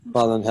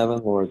Father in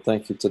heaven, Lord,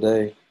 thank you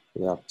today for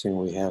the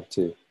opportunity we have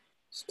to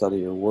study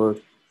your word.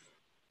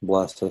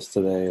 Bless us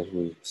today as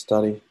we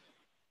study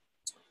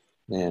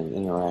and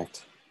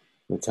interact.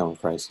 We come in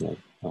Christ's name.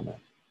 Amen.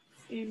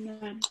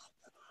 Amen.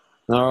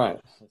 All right.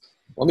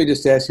 Let me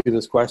just ask you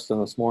this question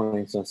this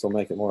morning, since it'll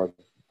make it more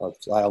of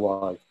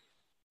dialogue.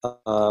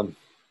 How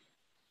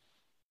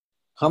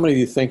many of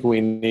you think we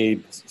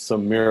need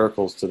some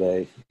miracles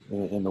today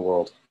in the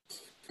world?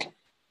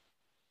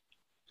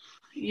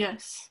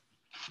 Yes.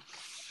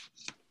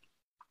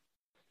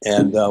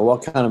 And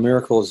what kind of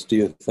miracles do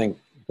you think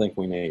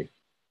we need?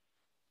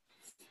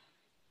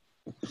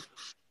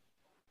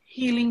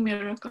 Healing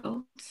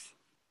miracles.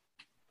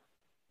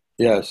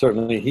 Yeah,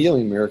 certainly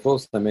healing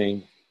miracles. I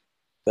mean,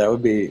 that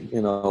would be, a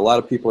lot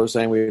of people are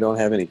saying we don't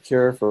have any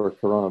cure for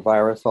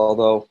coronavirus,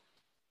 although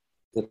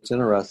it's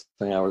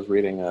interesting. I was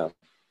reading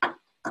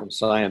some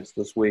science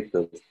this week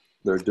that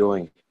they're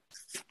doing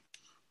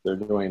a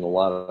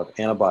lot of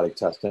antibody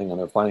testing, and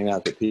they're finding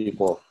out that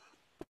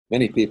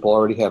many people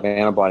already have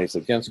antibodies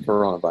against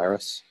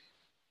coronavirus,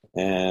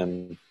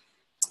 and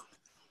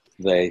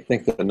they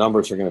think that the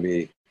numbers are going to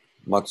be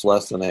much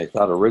less than they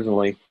thought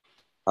originally.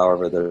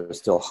 However, they're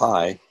still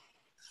high.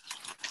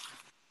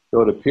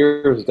 So it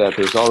appears that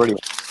there's already a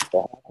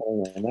miracle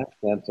happening in that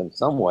sense in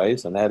some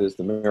ways, and that is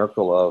the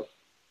miracle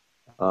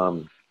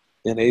of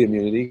innate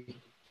immunity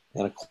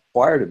and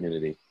acquired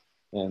immunity.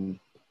 And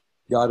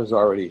God is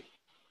already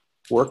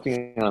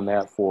working on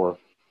that for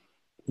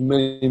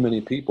many,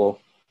 many people.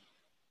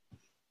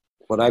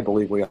 But I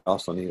believe we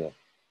also need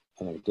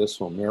an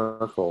additional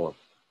miracle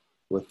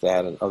with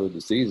that and other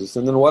diseases.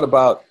 And then what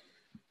about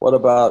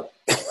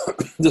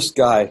this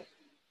guy,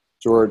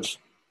 George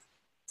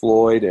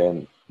Floyd,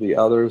 and the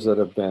others that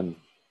have been,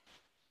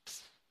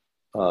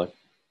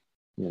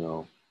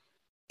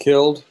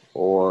 killed,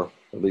 or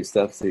at least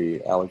that's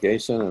the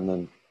allegation. And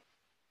then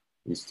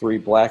these 3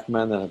 black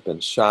men that have been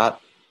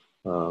shot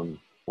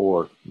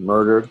or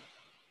murdered,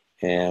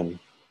 and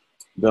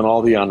then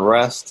all the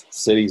unrest,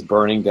 cities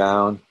burning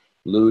down,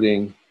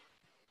 looting,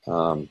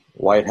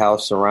 White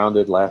House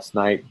surrounded last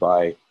night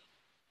by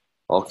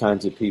all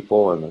kinds of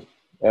people, and the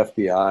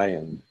FBI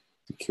and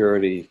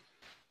security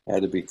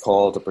had to be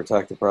called to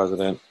protect the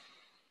president.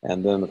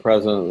 And then the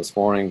president this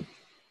morning,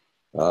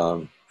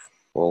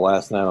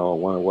 last night, or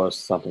when it was,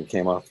 something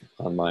came up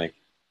on my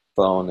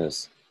phone,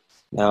 is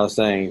now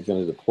saying he's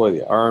going to deploy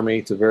the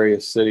army to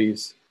various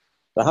cities.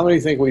 So how many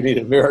think we need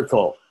a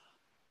miracle?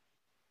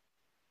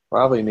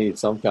 Probably need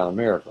some kind of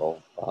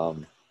miracle.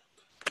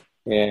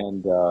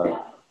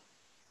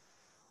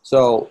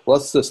 So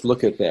let's just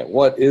look at that.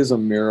 What is a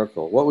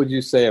miracle? What would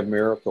you say a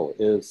miracle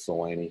is,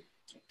 Selene?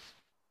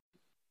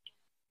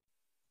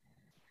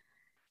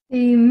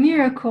 A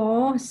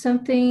miracle,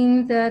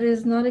 something that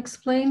is not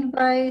explained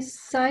by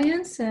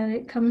science and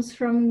it comes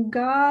from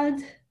God,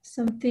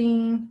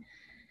 something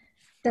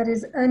that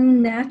is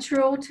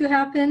unnatural to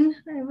happen,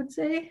 I would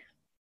say.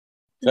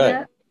 Is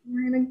that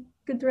we're in a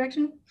good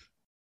direction?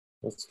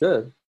 That's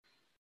good.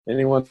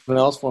 Anyone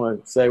else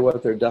want to say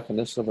what their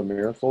definition of a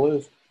miracle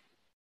is?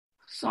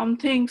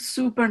 Something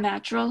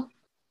supernatural.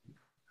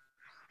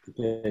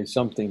 Okay,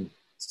 something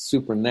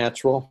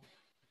supernatural.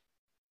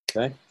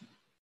 Okay.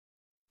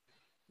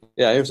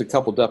 Yeah, here's a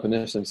couple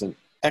definitions. An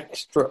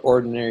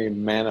extraordinary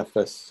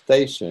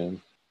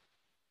manifestation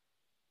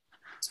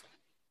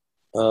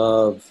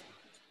of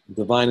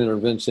divine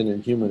intervention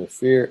in human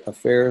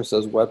affairs,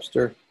 says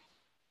Webster,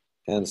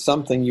 and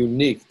something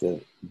unique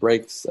that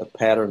breaks a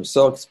pattern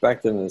so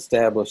expected and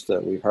established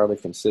that we hardly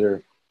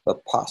consider the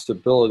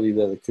possibility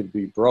that it could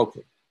be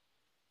broken.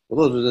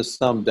 Well, those are just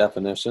some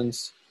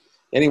definitions.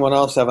 Anyone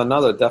else have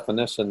another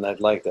definition they'd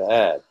like to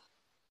add?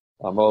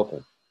 I'm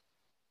open.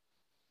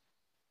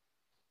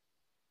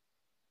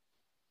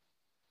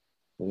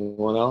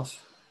 Anyone else?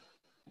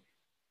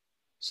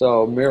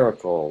 So,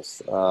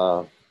 miracles.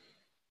 All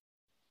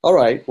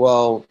right,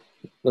 well,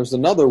 there's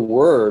another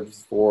word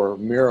for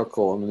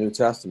miracle in the New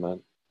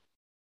Testament,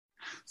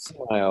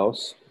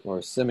 simios,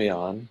 or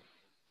simeon,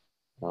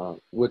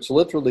 which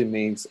literally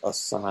means a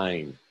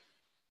sign.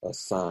 A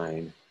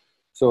sign.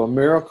 So a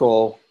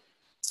miracle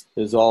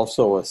is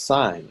also a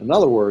sign. In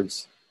other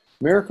words,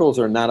 miracles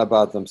are not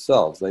about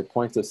themselves. They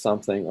point to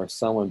something or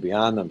someone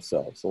beyond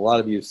themselves. A lot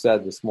of you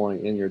said this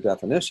morning in your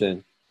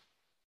definition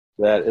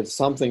that it's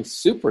something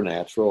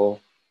supernatural,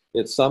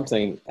 it's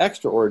something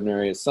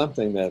extraordinary, it's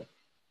something that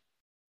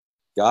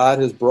God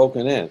has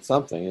broken in,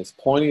 something. It's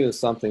pointing to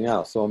something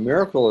else. So a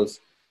miracle is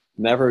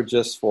never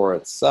just for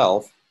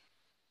itself.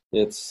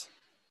 It's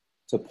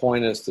to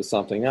point us to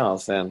something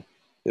else. And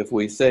if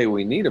we say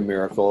we need a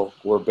miracle,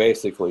 we're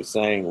basically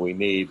saying we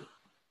need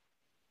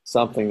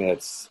something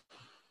that's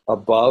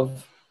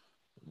above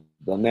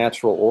the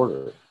natural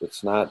order.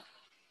 It's not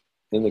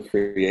in the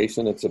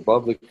creation. It's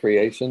above the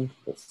creation.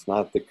 It's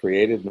not the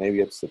created.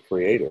 Maybe it's the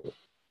creator.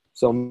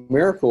 So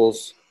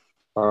miracles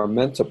are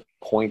meant to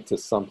point to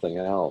something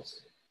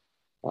else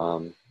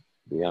beyond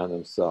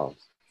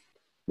themselves.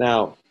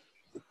 Now,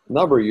 a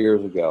number of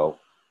years ago,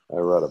 I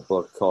read a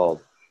book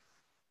called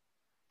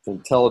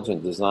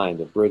intelligent design,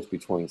 the bridge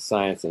between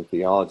science and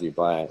theology,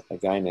 by a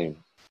guy named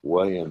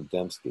William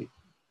Dembski.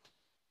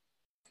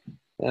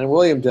 And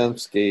William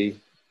Dembski,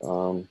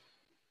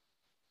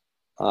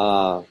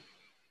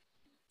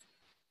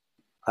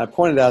 I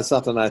pointed out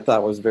something I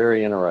thought was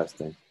very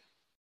interesting.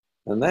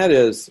 And that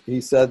is,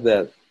 he said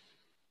that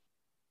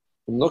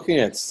in looking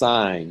at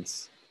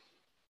signs,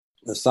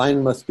 the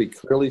sign must be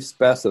clearly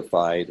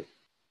specified,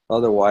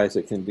 otherwise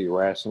it can be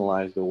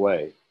rationalized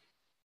away.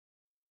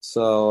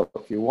 So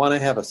if you want to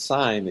have a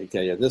sign,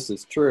 okay, yeah, this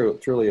is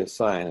truly a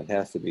sign, it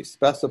has to be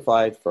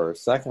specified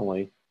first.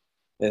 Secondly,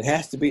 it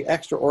has to be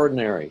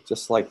extraordinary,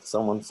 just like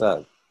someone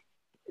said.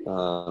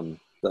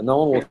 That no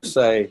one will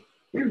say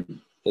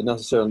it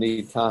necessarily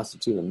need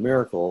constitute a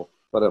miracle,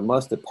 but it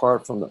must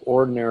depart from the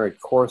ordinary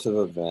course of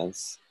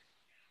events.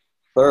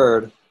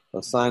 Third,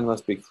 the sign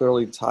must be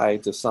clearly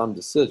tied to some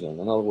decision.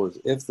 In other words,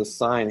 if the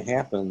sign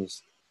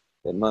happens,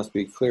 it must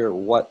be clear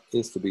what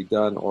is to be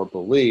done or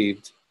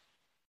believed.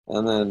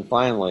 And then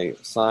finally,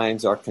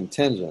 signs are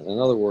contingent. In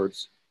other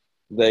words,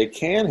 they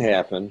can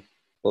happen,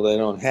 but they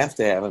don't have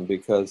to happen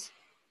because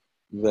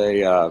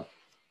they're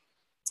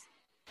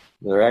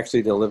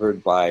actually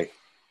delivered by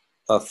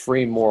a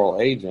free moral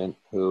agent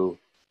who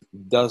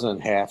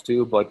doesn't have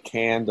to but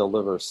can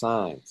deliver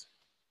signs.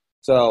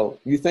 So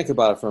you think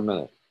about it for a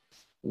minute.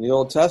 In the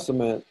Old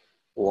Testament,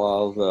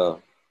 while the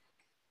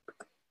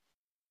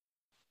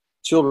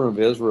children of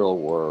Israel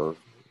were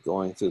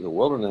going through the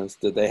wilderness,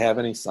 did they have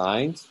any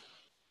signs?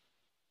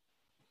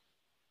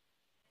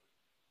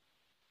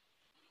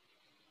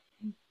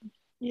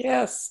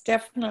 Yes,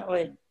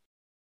 definitely.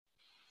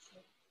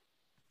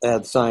 They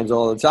had signs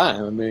all the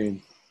time. I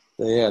mean,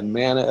 they had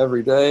manna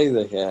every day.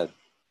 They had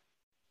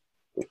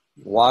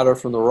water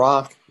from the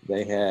rock.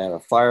 They had a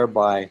fire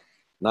by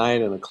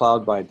night and a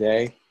cloud by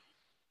day.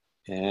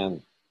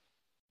 And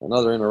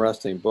another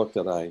interesting book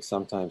that I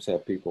sometimes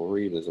have people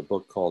read is a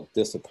book called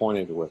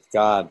Disappointed with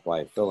God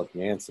by Philip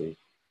Yancey,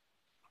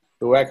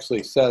 who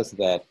actually says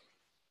that,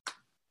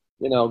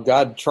 you know,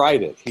 God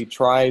tried it. He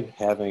tried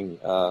having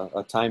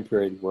a time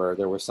period where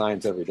there were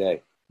signs every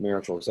day,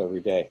 miracles every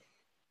day,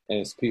 and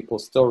his people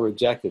still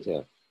rejected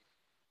him.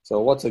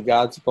 So what's a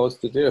God supposed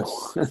to do?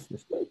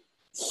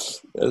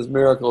 There's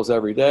miracles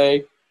every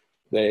day.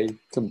 They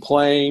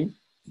complain.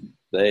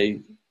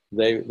 They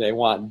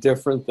want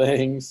different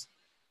things.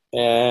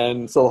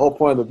 And so the whole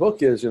point of the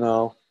book is, you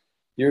know,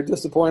 you're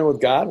disappointed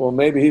with God. Well,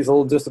 maybe he's a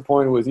little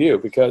disappointed with you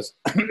because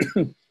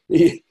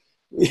he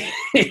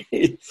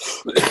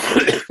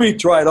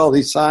tried all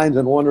these signs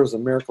and wonders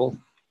and miracles.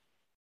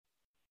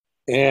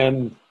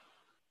 And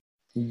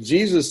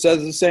Jesus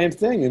says the same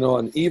thing. You know,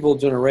 an evil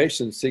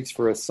generation seeks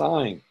for a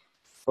sign,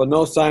 but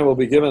no sign will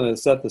be given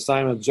except the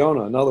sign of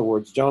Jonah. In other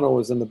words, Jonah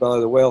was in the belly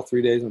of the whale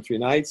 3 days and 3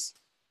 nights.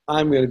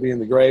 I'm going to be in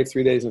the grave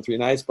 3 days and 3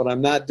 nights, but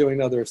I'm not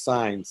doing other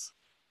signs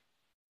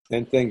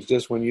and things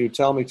just when you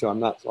tell me to. I'm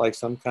not like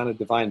some kind of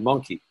divine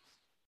monkey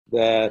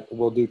that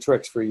will do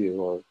tricks for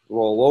you or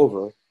roll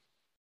over.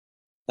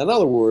 In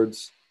other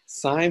words,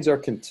 signs are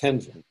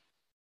contingent.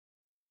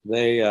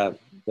 They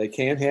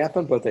can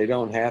happen, but they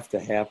don't have to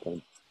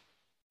happen.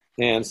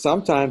 And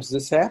sometimes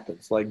this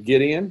happens. Like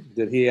Gideon,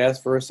 did he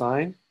ask for a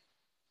sign?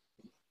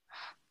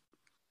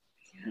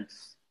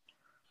 Yes.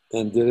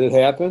 And did it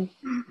happen?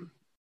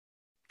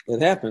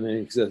 It happened.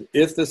 And he said,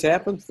 if this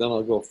happens, then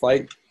I'll go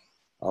fight.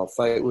 I'll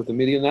fight with the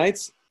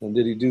Midianites. And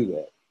did he do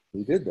that?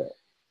 He did that.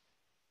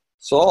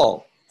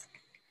 Saul,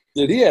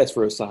 did he ask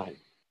for a sign?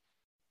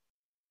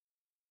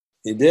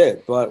 He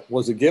did, but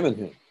was it given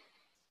him?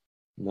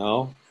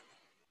 No.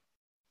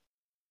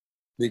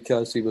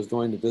 Because he was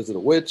going to visit a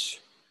witch,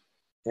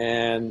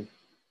 and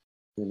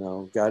you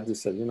know, God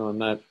just said, you know, I'm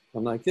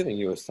not giving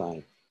you a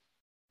sign.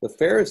 The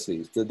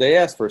Pharisees, did they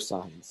ask for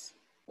signs?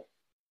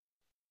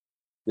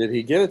 Did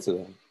he give it to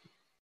them?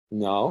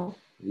 No.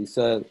 He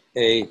said,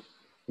 a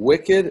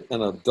wicked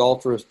and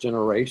adulterous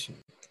generation.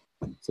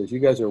 So you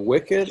guys are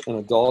wicked and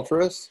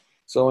adulterous.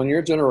 So in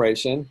your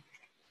generation,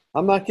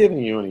 I'm not giving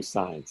you any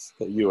signs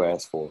that you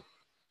asked for.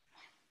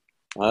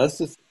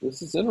 This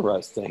is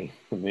interesting.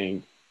 I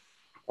mean,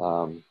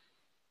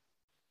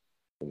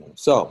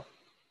 so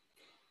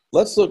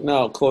let's look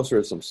now closer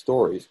at some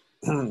stories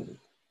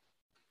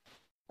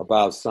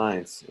about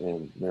signs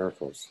and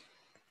miracles.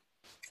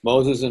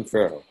 Moses and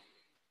Pharaoh.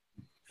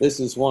 This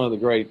is one of the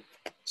great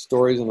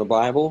stories in the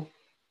Bible.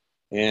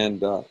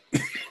 And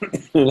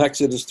in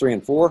Exodus 3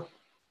 and 4,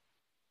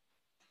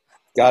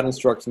 God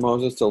instructs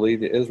Moses to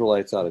lead the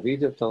Israelites out of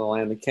Egypt to the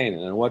land of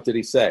Canaan. And what did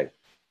he say?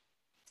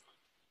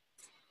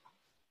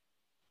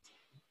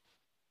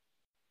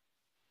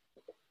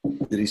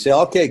 Did he say,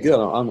 okay, good,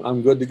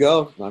 I'm good to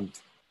go?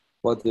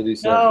 What did he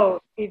say?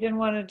 No, he didn't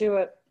want to do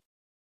it.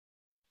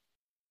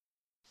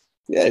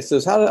 Yeah, he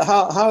says,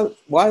 how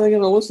why are they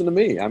going to listen to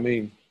me? I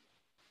mean,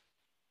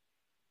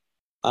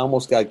 I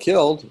almost got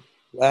killed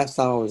last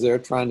time I was there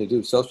trying to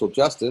do social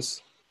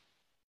justice.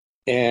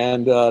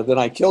 And then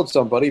I killed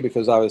somebody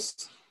because I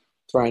was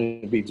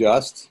trying to be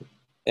just.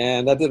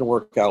 And that didn't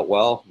work out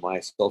well. My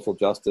social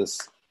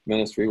justice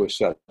ministry was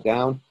shut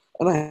down,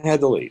 and I had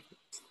to leave.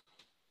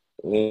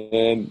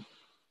 And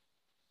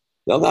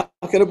they're not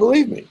going to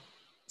believe me.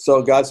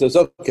 So God says,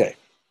 okay,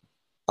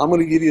 I'm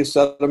going to give you a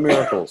set of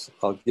miracles.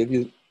 I'll give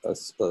you a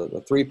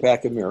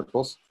 3-pack of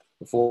miracles,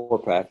 a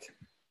 4-pack,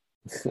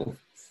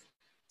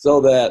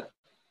 so that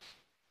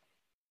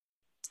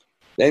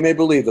they may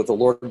believe that the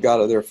Lord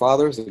God of their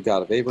fathers, the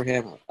God of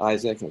Abraham,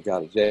 Isaac, and the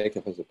God of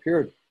Jacob has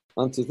appeared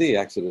unto thee,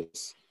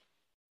 Exodus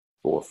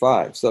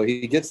 4:5. So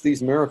he gets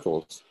these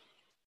miracles,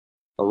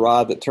 a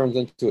rod that turns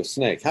into a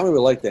snake. How many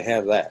would like to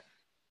have that?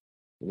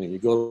 I mean, you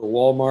go to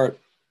Walmart,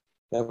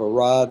 have a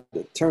rod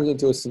that turns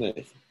into a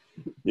snake.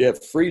 You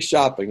have free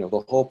shopping of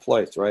the whole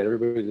place, right?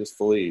 Everybody just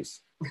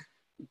flees.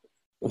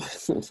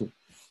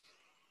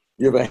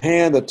 You have a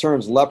hand that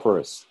turns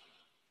leprous.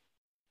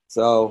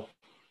 So,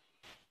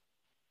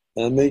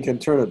 and they can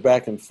turn it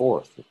back and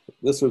forth.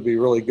 This would be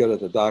really good at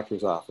the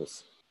doctor's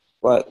office.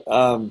 But,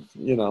 it'd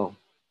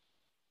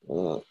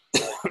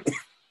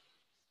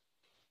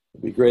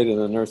be great in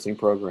a nursing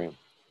program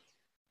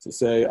to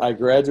say, I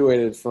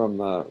graduated from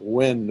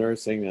WIN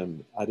nursing,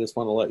 and I just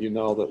want to let you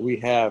know that we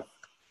have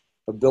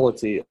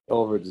ability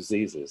over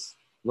diseases.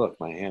 Look,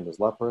 my hand is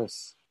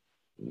leprous.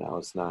 Now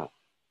it's not.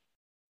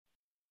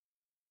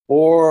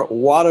 Or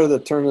water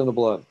that turned into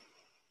blood.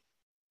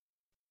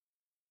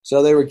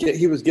 So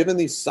he was given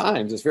these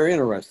signs. It's very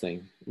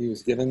interesting. He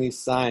was given these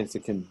signs to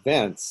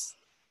convince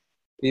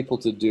people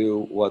to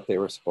do what they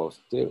were supposed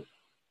to do.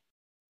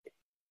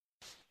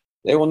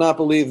 They will not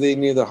believe thee,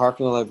 neither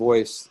hearken to thy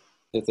voice.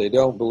 If they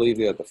don't believe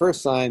thee at the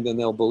first sign, then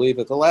they'll believe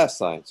at the last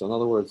sign. So in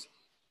other words,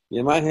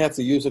 you might have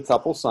to use a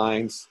couple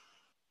signs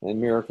and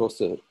miracles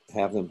to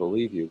have them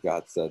believe you,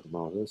 God said to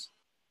Moses.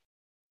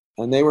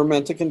 And they were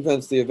meant to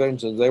convince the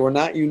Egyptians. They were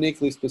not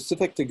uniquely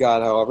specific to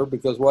God, however,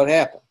 because what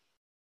happened?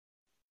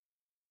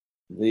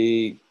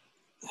 The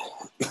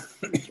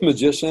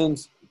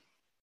magicians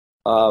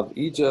of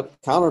Egypt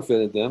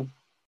counterfeited them.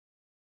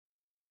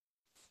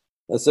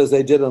 It says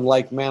they did in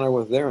like manner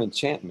with their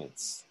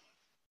enchantments.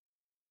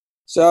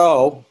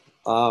 So,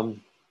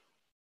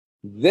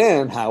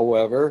 then,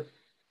 however,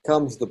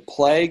 comes the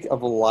plague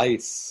of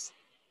lice.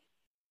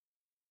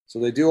 So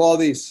they do all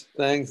these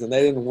things and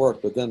they didn't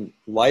work, but then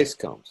lice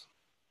comes.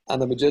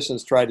 And the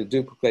magicians tried to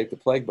duplicate the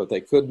plague, but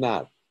they could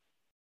not.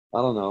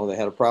 I don't know, they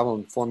had a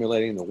problem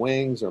formulating the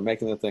wings or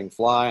making the thing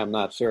fly, I'm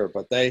not sure,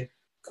 but they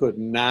could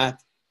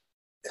not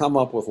come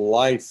up with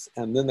lice.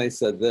 And then they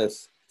said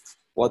this.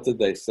 What did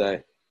they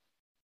say?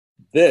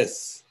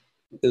 This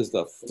is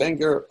the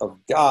finger of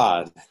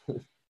God.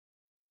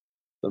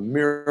 The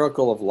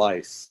miracle of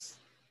lice.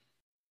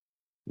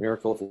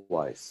 Miracle of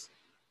lice.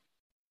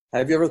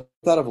 Have you ever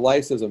thought of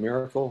lice as a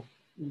miracle?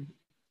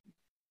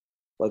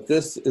 But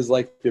this is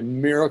like the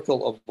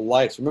miracle of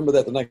lice. Remember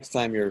that the next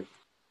time you're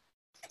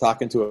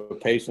talking to a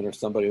patient or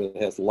somebody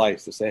that has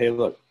lice, to say, hey,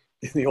 look,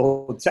 in the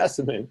Old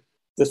Testament,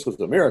 this was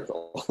a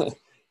miracle.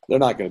 They're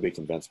not going to be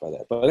convinced by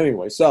that. But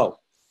anyway, so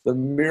the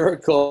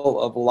miracle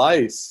of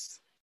lice.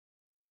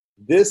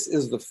 This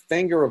is the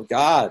finger of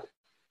God.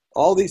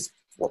 All these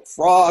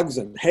frogs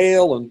and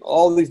hail and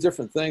all these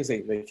different things,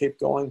 they keep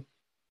going.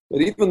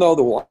 But even though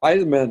the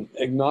wise men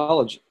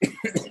acknowledged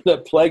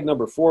that plague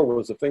number 4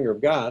 was the finger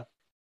of God,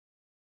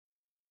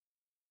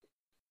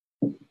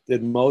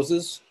 did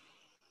Moses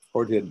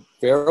or did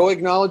Pharaoh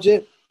acknowledge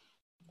it?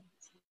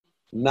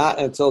 Not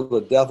until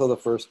the death of the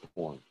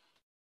firstborn.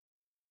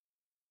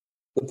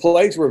 The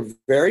plagues were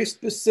very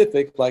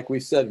specific, like we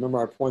said. Remember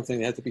our point thing,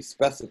 they had to be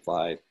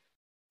specified.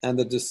 And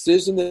the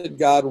decision that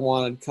God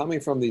wanted coming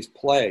from these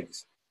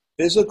plagues,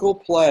 physical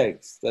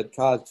plagues that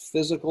caused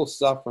physical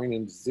suffering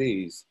and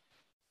disease,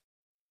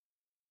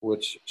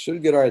 which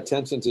should get our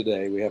attention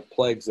today. We have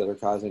plagues that are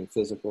causing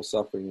physical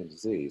suffering and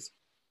disease.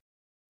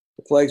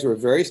 The plagues were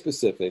very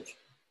specific,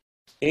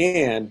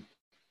 and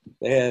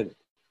they had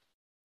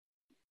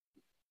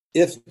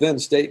if-then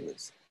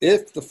statements.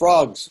 If the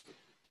frogs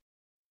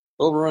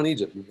overrun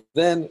Egypt,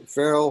 then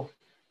Pharaoh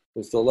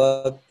was to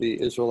let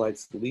the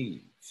Israelites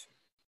leave.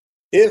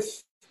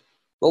 If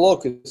the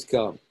locusts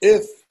come,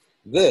 if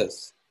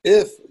this,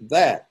 if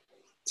that,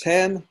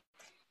 10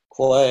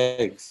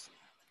 plagues.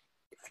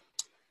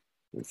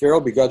 And Pharaoh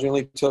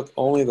begrudgingly took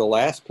only the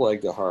last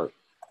plague to heart,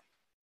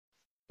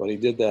 but he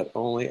did that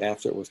only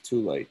after it was too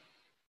late.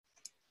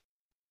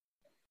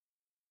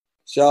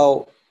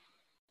 So,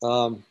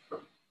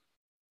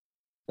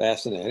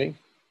 fascinating.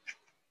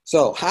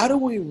 So, how do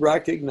we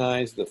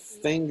recognize the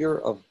finger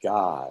of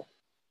God?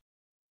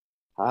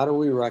 How do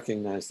we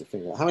recognize the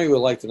finger? How many would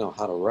like to know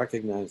how to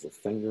recognize the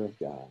finger of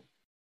God?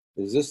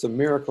 Is this a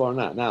miracle or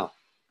not? Now,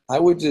 I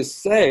would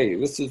just say,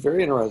 this is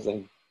very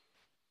interesting.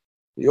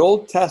 The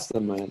Old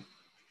Testament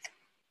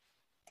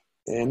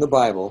and the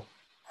Bible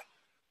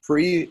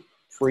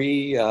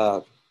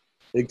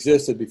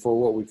existed before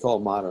what we call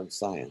modern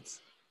science.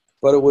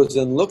 But it was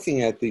in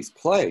looking at these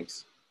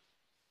plagues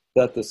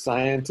that the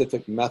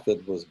scientific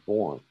method was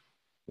born.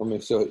 Let me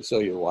show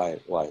you why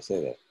I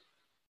say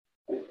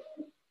that.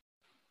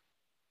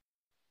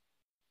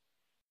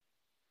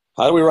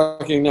 How do we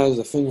recognize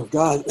the finger of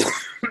God?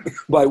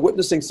 By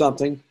witnessing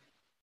something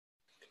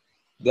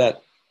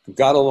that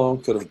God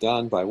alone could have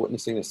done by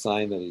witnessing a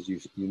sign that is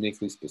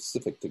uniquely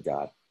specific to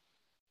God.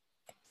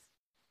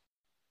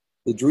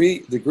 The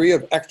degree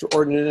of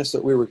extraordinariness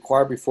that we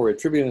require before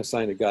attributing a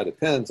sign to God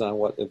depends on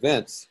what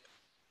events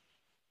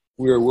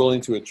we are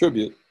willing to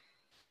attribute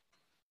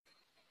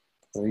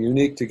are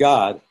unique to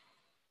God.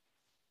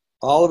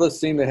 All of us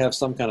seem to have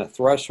some kind of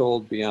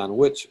threshold beyond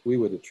which we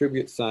would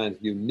attribute signs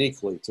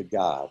uniquely to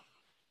God.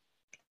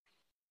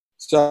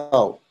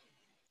 So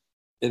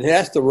it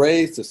has to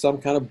raise to some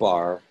kind of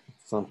bar,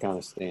 some kind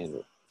of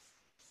standard.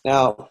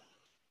 Now,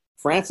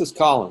 Francis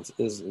Collins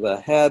is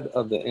the head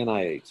of the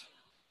NIH,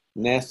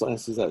 National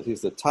Institute.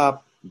 He's the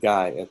top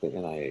guy at the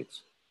NIH.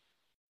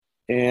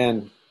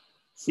 And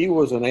he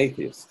was an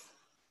atheist.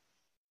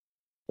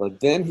 But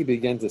then he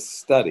began to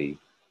study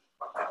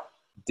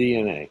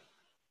DNA.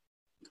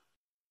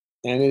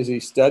 And as he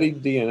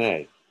studied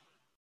DNA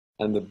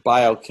and the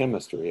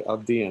biochemistry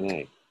of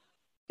DNA,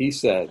 he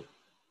said,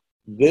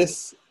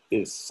 this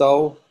is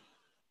so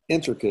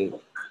intricate,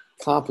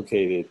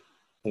 complicated,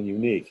 and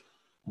unique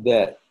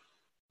that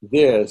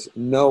there's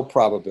no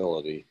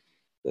probability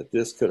that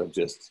this could have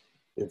just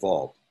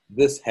evolved.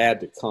 This had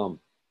to come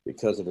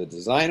because of a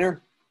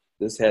designer.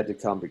 This had to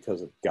come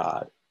because of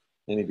God.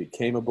 And he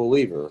became a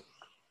believer,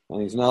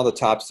 and he's now the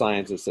top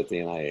scientist at the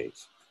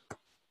NIH.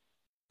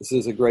 This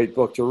is a great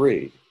book to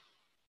read,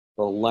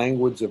 The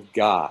Language of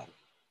God.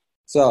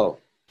 So,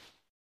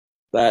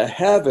 the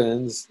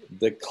heavens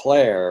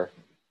declare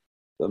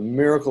the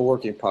miracle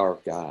working power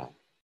of God,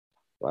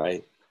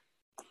 right?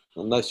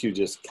 Unless you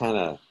just kind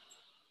of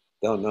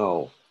don't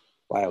know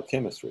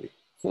biochemistry.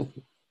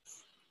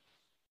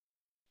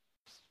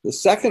 The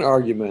second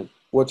argument,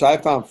 which I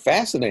found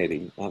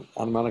fascinating,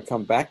 I'm going to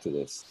come back to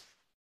this,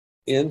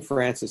 in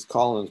Francis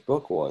Collins'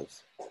 book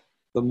was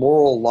the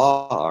moral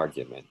law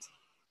argument.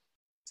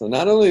 So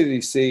not only do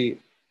you see,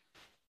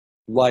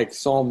 like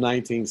Psalm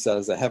 19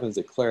 says, the heavens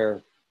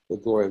declare the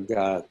glory of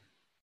God,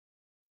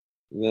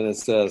 and then it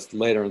says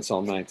later in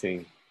Psalm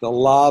 19, the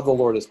law of the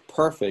Lord is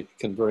perfect,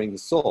 converting the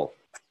soul.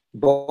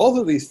 Both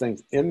of these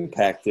things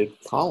impacted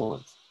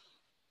Collins.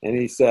 And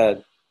he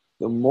said,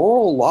 the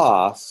moral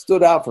law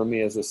stood out for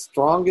me as the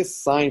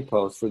strongest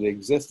signpost for the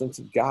existence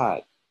of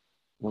God.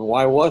 And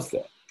why was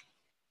that?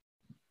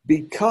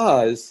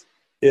 Because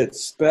it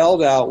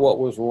spelled out what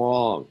was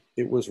wrong.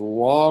 It was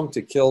wrong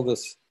to kill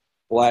this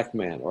black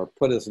man or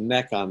put his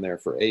neck on there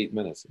for 8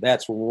 minutes.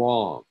 That's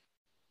wrong.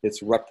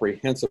 It's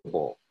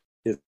reprehensible.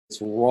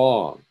 It's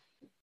wrong.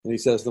 And he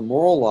says the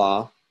moral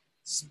law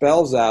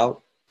spells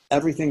out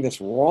everything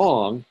that's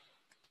wrong,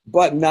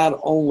 but not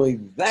only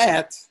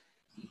that,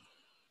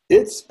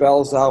 it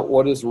spells out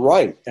what is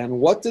right. And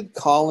what did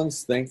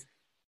Collins think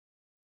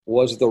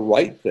was the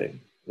right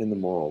thing in the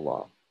moral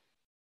law?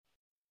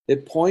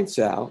 It points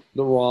out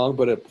the wrong,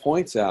 but it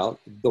points out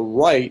the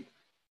right,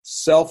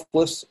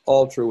 selfless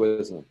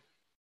altruism,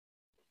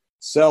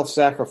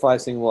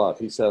 self-sacrificing love.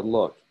 He said,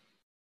 look,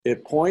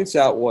 it points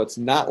out what's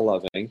not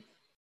loving,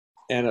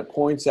 and it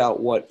points out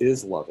what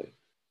is loving.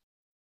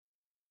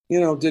 You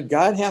know, did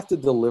God have to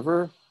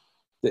deliver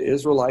the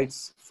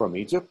Israelites from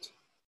Egypt?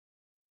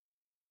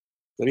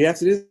 Did he have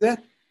to do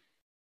that?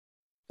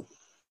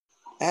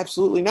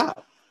 Absolutely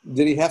not.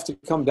 Did he have to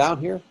come down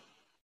here?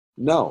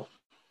 No.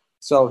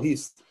 So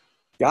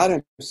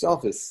God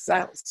himself is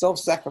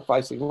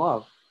self-sacrificing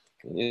love.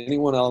 And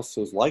anyone else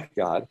who's like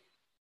God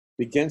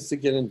begins to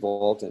get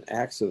involved in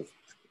acts of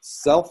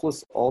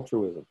selfless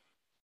altruism.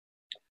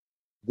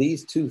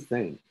 These two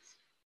things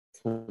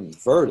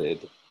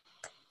converted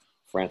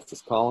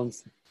Francis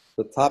Collins,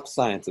 the top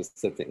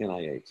scientist at the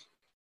NIH.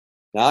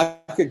 Now,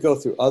 I could go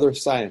through other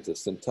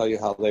scientists and tell you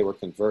how they were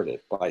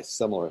converted by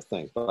similar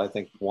things, but I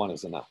think one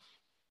is enough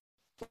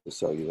to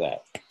show you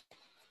that.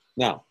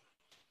 Now,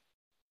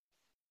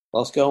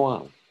 let's go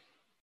on.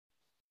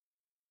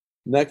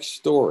 Next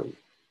story,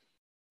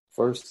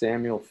 1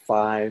 Samuel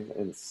 5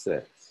 and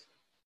 6.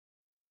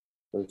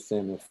 1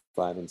 Samuel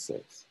 5 and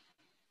 6.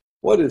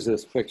 What is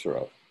this picture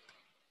of?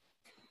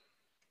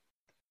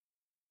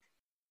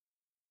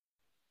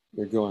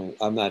 You're going,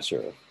 I'm not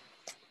sure.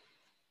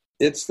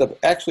 It's a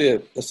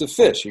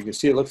fish. You can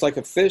see it looks like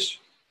a fish,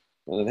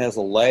 and it has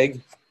a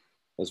leg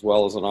as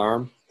well as an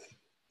arm.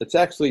 It's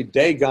actually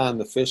Dagon,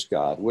 the fish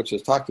god, which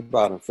is talked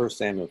about in 1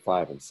 Samuel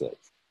 5 and 6.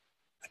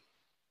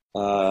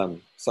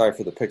 Sorry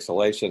for the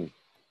pixelation.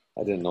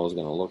 I didn't know it was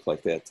going to look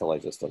like that until I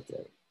just looked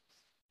at it.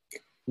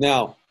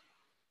 Now,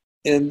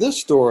 in this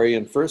story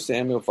in 1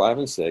 Samuel 5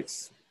 and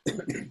 6,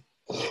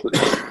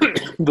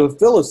 the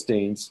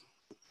Philistines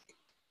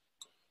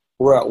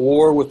were at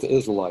war with the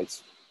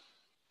Israelites.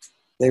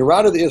 They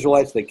routed the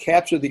Israelites. They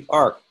captured the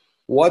ark.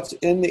 What's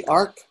in the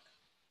ark?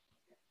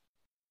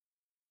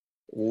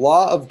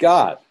 Law of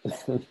God.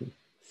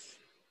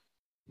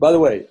 By the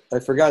way, I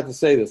forgot to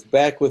say this.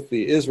 Back with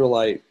the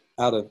Israelite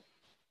out of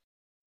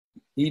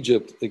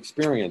Egypt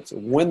experience,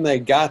 when they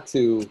got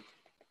to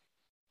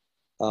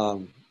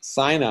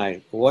Sinai,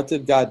 what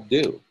did God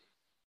do?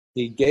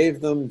 He gave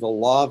them the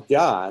law of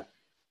God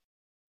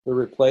to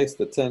replace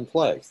the 10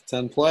 plagues.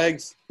 10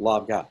 plagues, law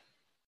of God.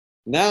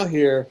 Now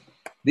here,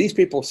 These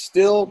people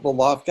steal the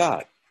law of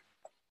God.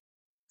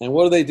 And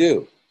what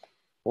do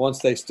once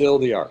they steal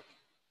the ark?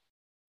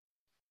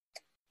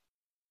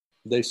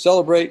 They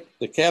celebrate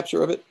the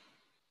capture of it,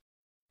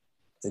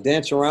 they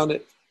dance around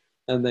it,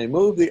 and they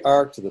move the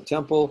ark to the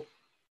temple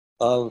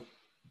of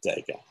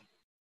Dagon.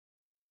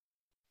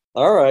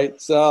 All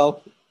right,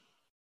 so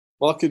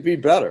what could be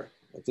better?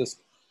 They just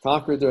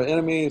conquered their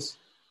enemies,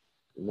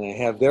 and they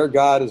have their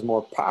God is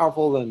more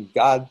powerful than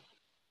God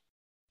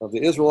of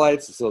the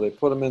Israelites, so they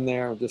put him in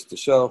there just to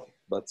show,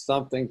 but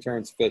something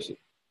turns fishy.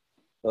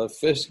 The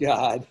fish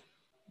god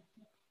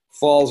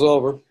falls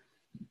over.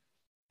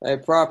 They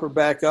prop him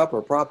back up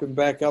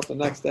the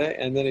next day,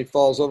 and then he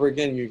falls over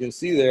again. You can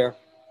see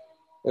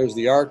there's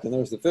the ark and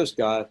there's the fish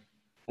god,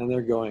 and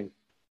they're going,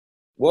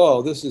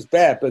 whoa, this is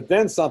bad. But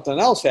then something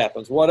else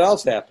happens. What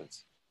else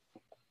happens?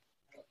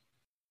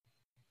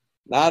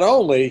 Not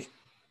only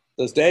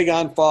does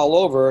Dagon fall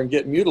over and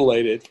get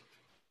mutilated,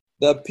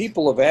 the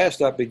people of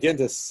Ashdod begin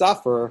to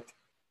suffer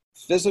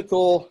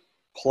physical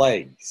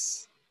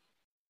plagues,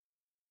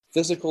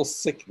 physical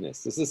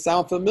sickness. Does this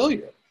sound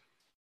familiar?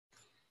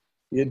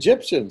 The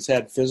Egyptians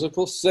had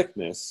physical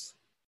sickness,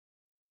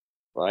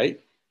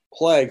 right?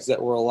 Plagues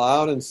that were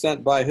allowed and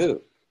sent by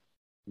who?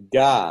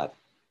 God,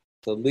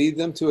 to lead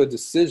them to a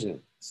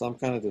decision, some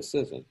kind of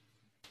decision.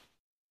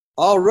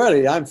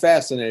 Already, I'm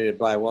fascinated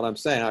by what I'm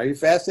saying. Are you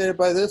fascinated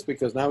by this?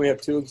 Because now we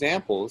have two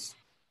examples.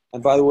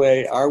 And by the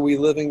way, are we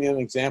living in an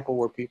example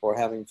where people are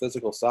having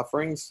physical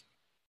sufferings?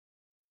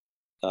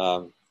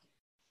 I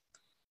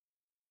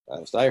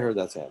heard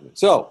that's happening.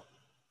 So,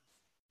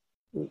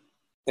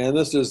 and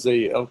this is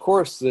of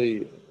course,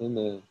 in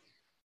the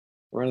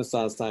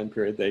Renaissance time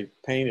period, they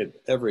painted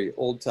every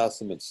Old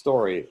Testament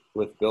story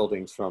with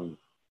buildings from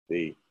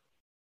the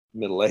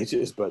Middle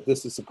Ages, but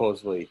this is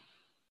supposedly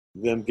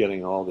them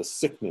getting all the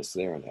sickness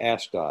there in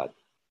Ashdod.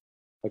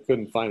 I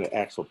couldn't find an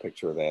actual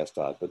picture of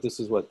Ashdod, but this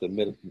is what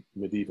the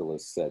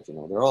medievalists said.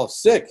 They're all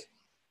sick.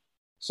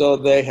 So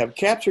they have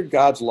captured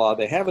God's law.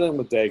 They have it in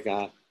with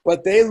Dagon,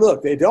 but they're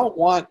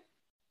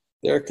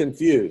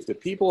confused. The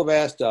people of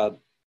Ashdod,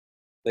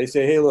 they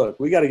say, hey, look,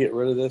 we got to get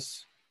rid of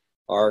this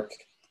ark.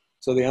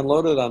 So they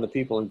unload it on the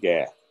people in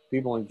Gath.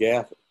 People in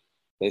Gath,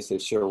 they say,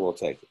 sure, we'll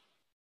take it.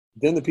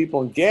 Then the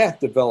people in Gath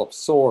develop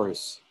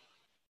sores.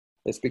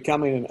 It's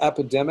becoming an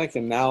epidemic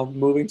and now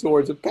moving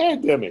towards a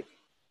pandemic.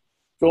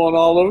 Going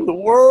all over the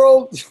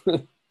world.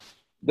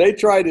 They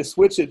try to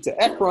switch it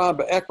to Ekron,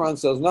 but Ekron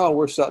says, no,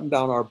 we're shutting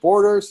down our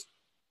borders.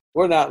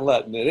 We're not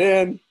letting it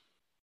in.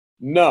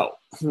 No,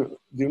 do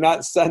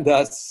not send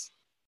us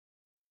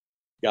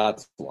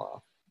God's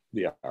law,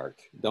 the ark.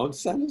 Don't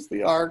send us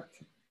the ark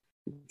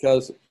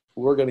because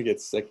we're going to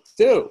get sick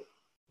too.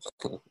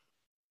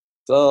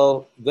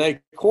 So they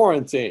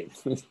quarantine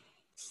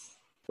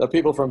the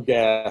people from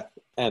Gath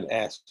and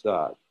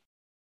Ashdod.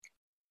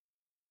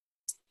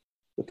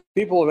 The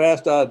people of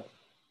Ashdod,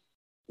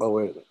 oh,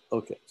 wait a minute.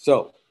 Okay,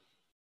 so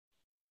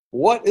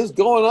what is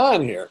going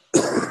on here?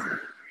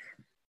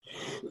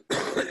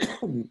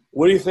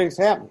 What do you think's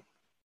happening?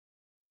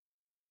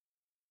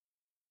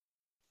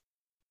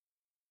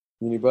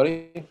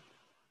 Anybody?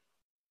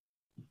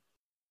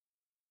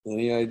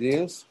 Any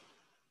ideas?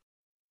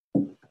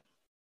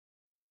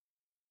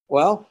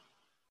 Well,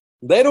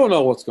 they don't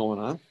know what's going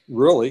on,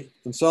 really.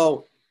 And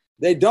so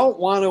they don't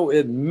want to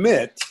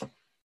admit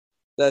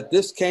that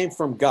this came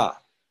from God.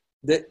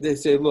 They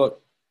say, look,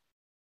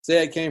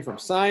 say it came from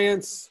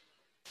science,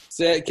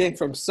 say it came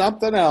from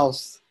something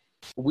else.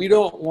 We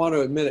don't want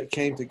to admit it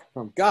came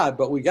from God,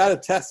 but we got to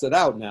test it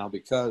out now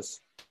because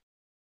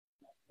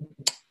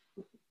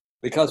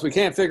we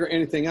can't figure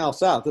anything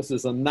else out. This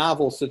is a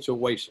novel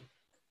situation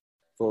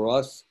for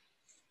us.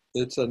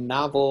 It's a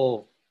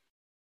novel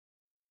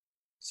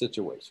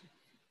situation.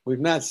 We've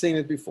not seen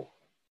it before.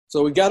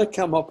 So we got to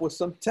come up with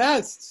some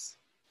tests.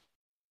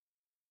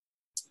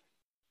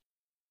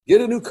 Get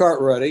a new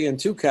cart ready and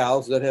 2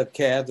 cows that have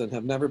calves and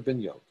have never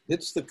been yoked.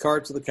 Hitch the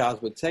carts of the cows,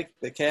 but take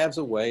the calves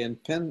away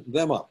and pin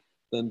them up.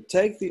 Then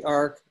take the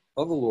ark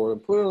of the Lord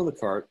and put it on the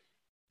cart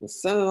and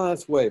send it on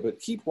its way, but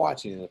keep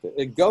watching it. If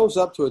it goes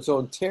up to its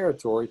own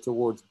territory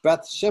towards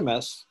Beth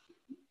Shemesh,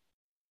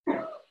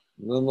 then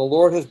the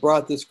Lord has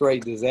brought this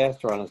great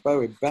disaster on us. By the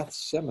way, Beth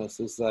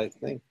Shemesh is, I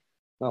think,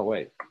 oh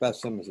wait,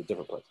 Beth Shemesh is a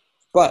different place.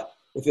 But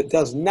if it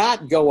does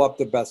not go up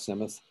to Beth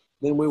Shemesh,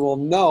 then we will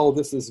know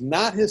this is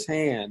not his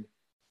hand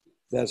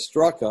that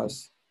struck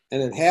us,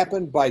 and it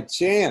happened by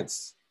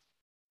chance.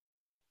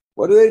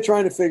 What are they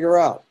trying to figure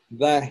out?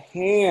 The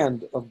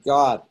hand of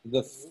God,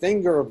 the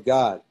finger of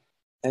God.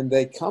 And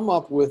they come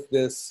up with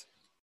this,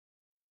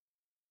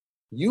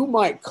 you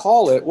might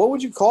call it, what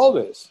would you call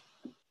this?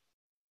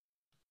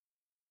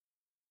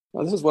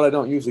 Now, this is what I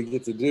don't usually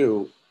get to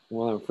do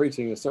when I'm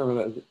preaching a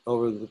sermon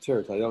over the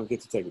church. I don't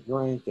get to take a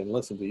drink and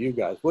listen to you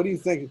guys. What do you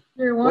think?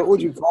 What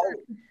would you call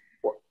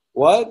it?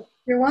 What?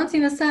 You're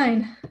wanting a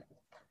sign.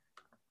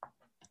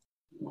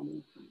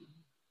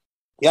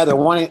 Yeah, they're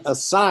wanting a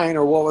sign,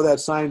 or what would that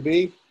sign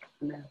be?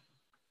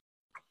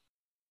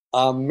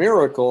 A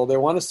miracle. They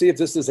want to see if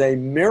this is a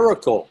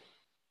miracle.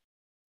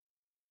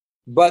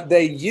 But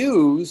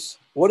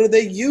what are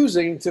they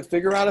using to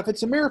figure out if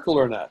it's a miracle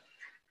or not?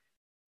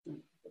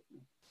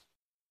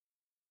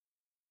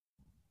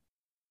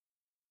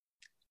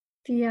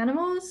 The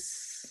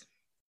animals?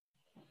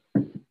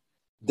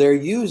 They're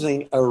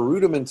using a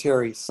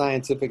rudimentary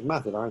scientific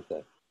method, aren't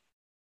they?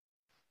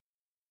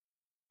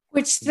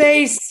 Which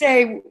they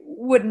say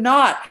would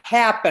not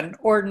happen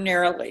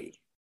ordinarily.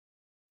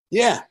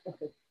 Yeah.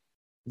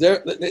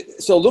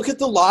 So look at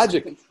the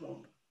logic.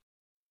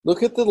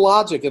 Look at the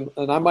logic, and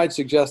I might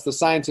suggest the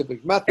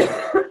scientific method.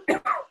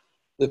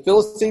 The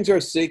Philistines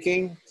are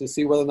seeking to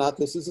see whether or not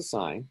this is a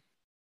sign.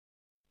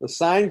 The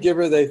sign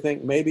giver, they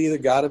think, may be the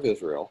God of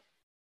Israel.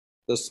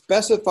 The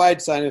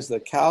specified sign is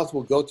that cows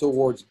will go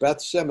towards Beth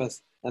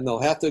Shemesh, and they'll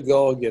have to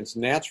go against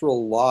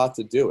natural law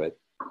to do it.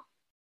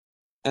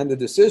 And the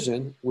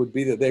decision would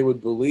be that they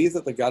would believe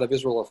that the God of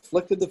Israel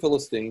afflicted the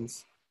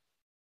Philistines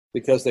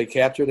because they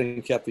captured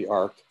and kept the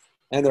ark.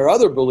 And their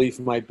other belief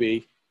might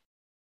be,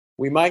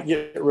 we might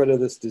get rid of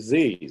this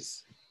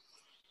disease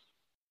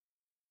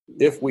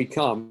if we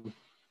come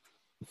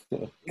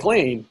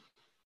clean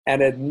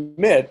and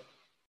admit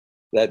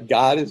that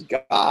God is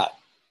God.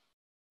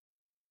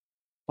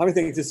 I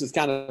think this is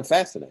kind of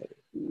fascinating.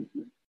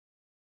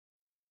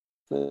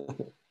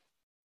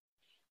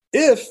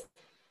 If,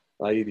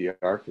 i.e. the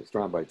ark is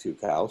drawn by 2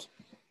 cows,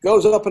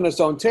 goes up in its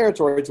own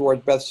territory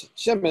toward Beth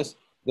Shemesh,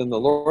 then the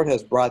Lord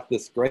has brought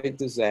this great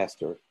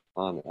disaster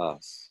on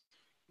us.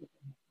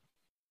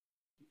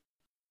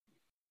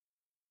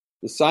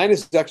 The sign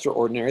is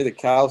extraordinary. The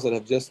cows that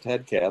have just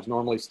had calves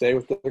normally stay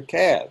with their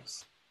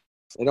calves.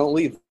 They don't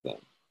leave them.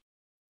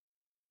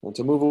 And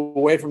to move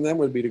away from them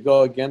would be to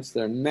go against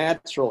their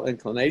natural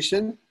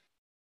inclination.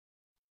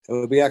 It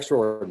would be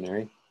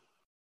extraordinary.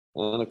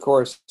 And of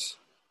course,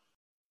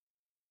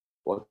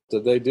 what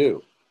did they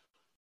do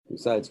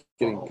besides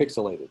getting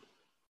pixelated?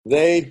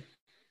 They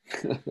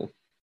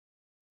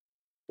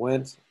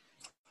went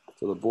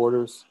to the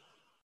borders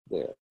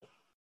there.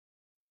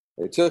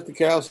 They took the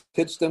cows,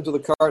 hitched them to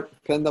the cart,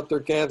 penned up their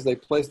calves. They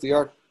placed the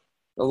ark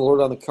of the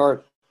Lord on the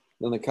cart.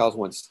 Then the cows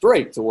went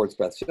straight towards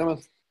Beth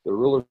Shemesh. The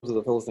rulers of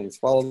the Philistines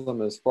followed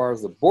them as far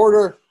as the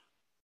border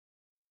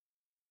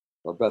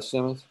of Beth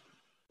Shemesh.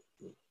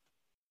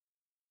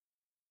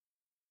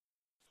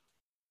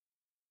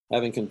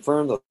 Having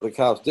confirmed that the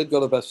cows did go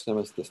to Beth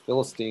Shemesh, the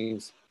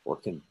Philistines were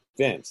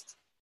convinced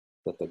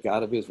that the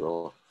God of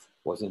Israel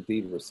was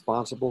indeed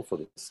responsible for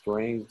the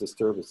strange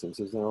disturbances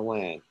in their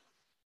land,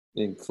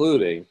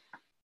 including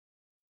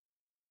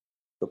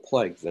the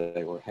plagues that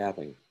they were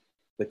having,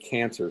 the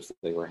cancers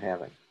that they were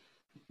having,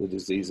 the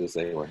diseases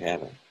they were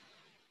having.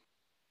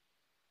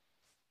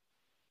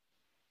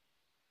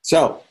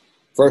 So,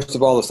 first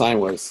of all, the sign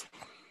was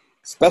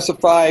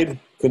specified,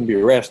 couldn't be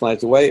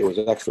rationalized away. It was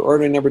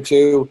extraordinary, number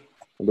 2.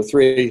 Number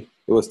 3,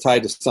 it was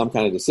tied to some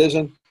kind of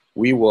decision.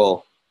 We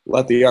will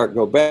let the ark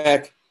go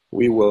back.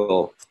 We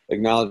will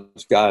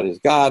acknowledge God is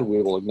God.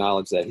 We will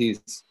acknowledge that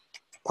he's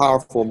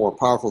powerful, more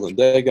powerful than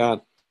Dagon.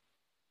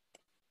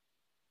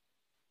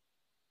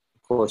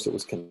 Of course, it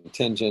was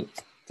contingent.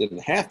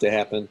 Didn't have to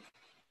happen.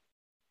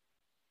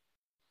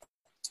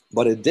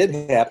 But it did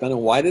happen.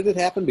 And why did it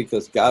happen?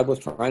 Because God was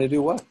trying to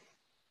do what?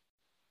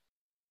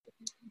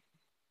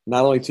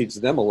 Not only teach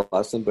them a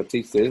lesson, but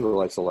teach the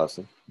Israelites a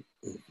lesson.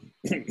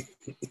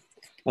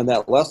 And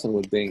that lesson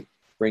would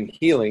bring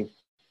healing,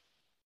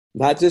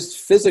 not just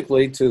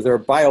physically to their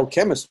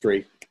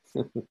biochemistry,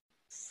 but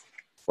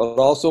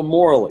also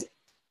morally.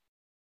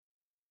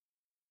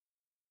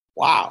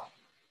 Wow.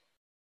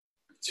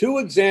 2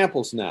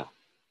 examples now.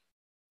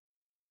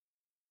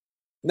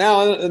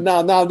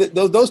 Now,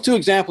 those 2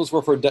 examples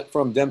were from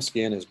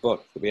Dembski in his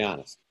book, to be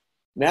honest.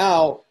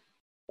 Now,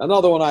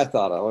 another one I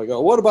thought of. I go,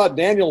 what about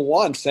Daniel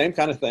 1? Same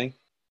kind of thing.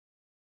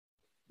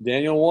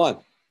 Daniel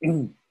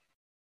 1.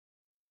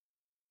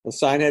 The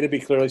sign had to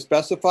be clearly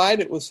specified.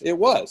 It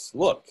was.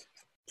 Look,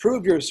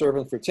 prove your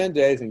servant for 10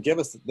 days and give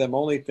us them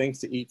only things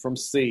to eat from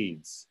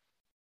seeds.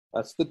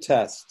 That's the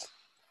test.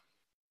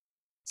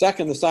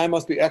 Second, the sign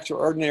must be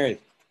extraordinary.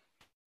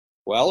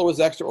 Well, it was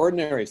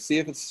extraordinary. See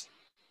if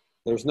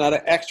there's not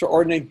an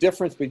extraordinary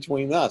difference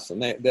between us.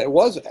 And that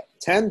was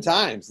 10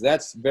 times.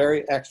 That's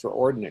very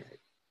extraordinary.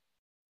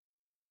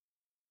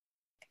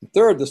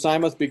 Third, the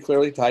sign must be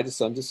clearly tied to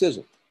some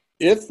decision.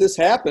 If this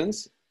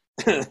happens,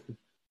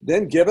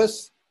 then give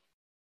us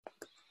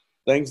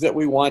things that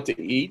we want to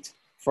eat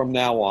from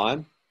now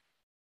on.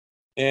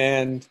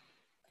 And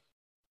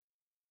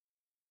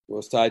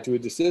was tied to a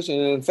decision.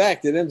 And in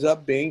fact, it ends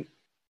up being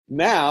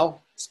now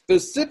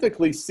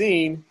specifically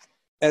seen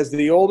as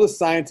the oldest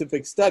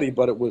scientific study,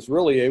 but it was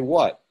really a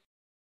what?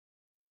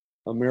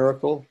 A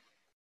miracle,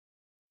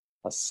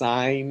 a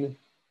sign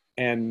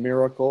and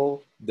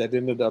miracle that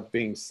ended up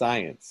being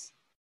science.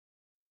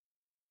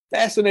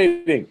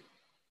 Fascinating.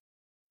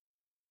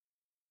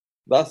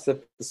 Thus, if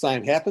the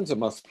sign happens, it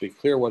must be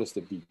clear what is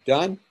to be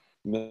done.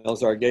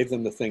 Melzar gave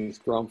them the things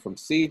grown from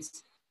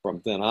seeds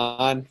from then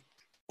on.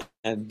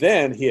 And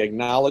then he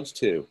acknowledged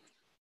too.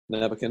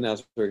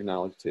 Nebuchadnezzar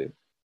acknowledged too.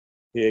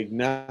 He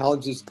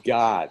acknowledges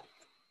God.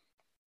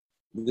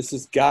 This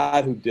is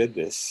God who did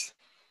this.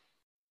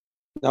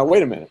 Now,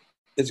 wait a minute.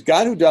 It's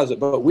God who does it,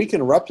 but we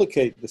can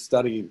replicate the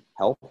study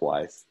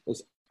health-wise.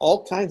 There's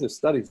all kinds of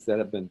studies that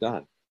have been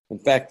done. In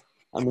fact,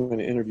 I'm going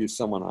to interview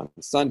someone on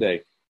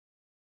Sunday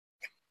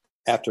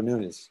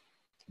afternoon. Is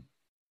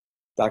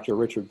Dr.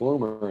 Richard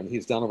Bloomer, and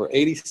he's done over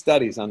 80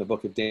 studies on the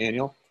book of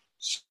Daniel,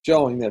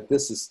 showing that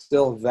this is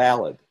still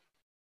valid.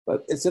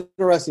 But it's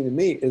interesting to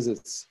me is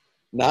it's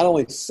not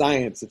only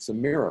science, it's a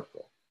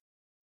miracle.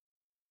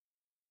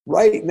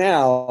 Right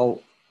now,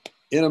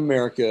 in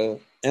America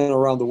and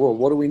around the world,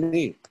 what do we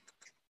need?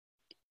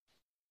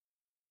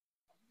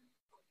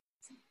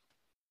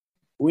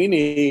 We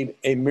need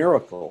a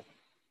miracle.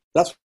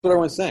 That's what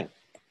everyone's saying.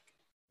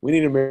 We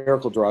need a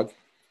miracle drug.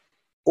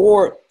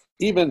 Or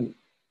even,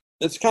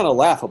 it's kind of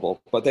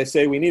laughable, but they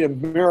say we need a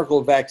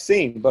miracle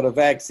vaccine. But a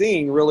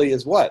vaccine really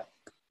is what?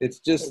 It's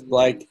just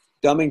like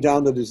dumbing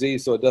down the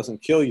disease so it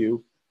doesn't kill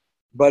you,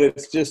 but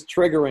it's just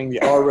triggering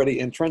the already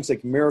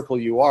intrinsic miracle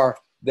you are.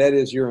 That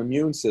is your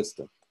immune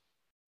system.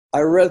 I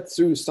read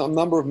through some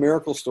number of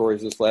miracle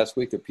stories this last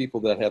week of people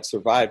that have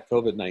survived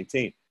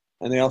COVID-19,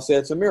 and they all say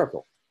it's a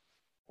miracle.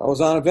 I was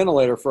on a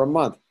ventilator for a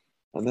month,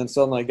 and then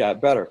suddenly I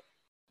got better.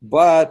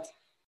 But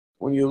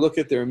when you look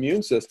at their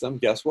immune system,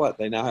 guess what?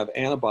 They now have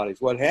antibodies.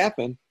 What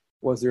happened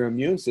was their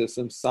immune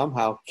system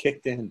somehow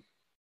kicked in.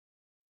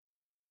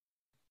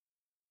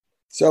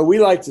 So we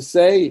like to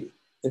say,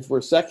 if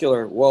we're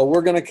secular, well,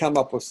 we're going to come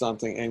up with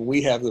something and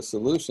we have the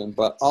solution.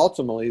 But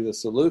ultimately, the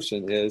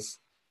solution is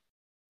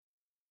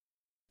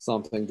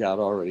something God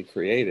already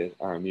created,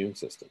 our immune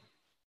system.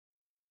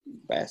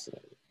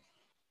 Fascinating.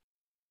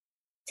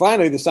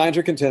 Finally, the signs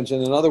are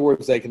contingent. In other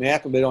words, they can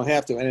happen, but they don't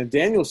have to. And in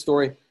Daniel's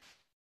story,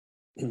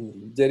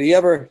 did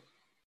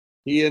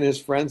he and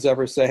his friends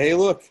ever say, hey,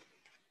 look,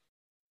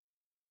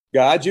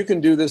 God, you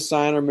can do this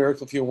sign or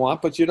miracle if you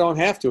want, but you don't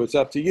have to. It's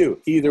up to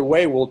you. Either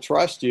way, we'll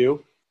trust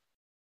you.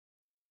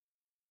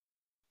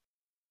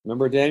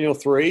 Remember Daniel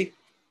 3,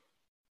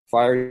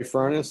 fiery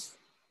furnace?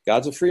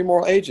 God's a free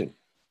moral agent.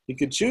 He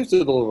could choose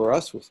to deliver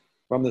us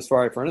from this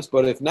fiery furnace,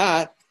 but if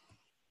not,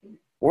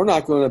 we're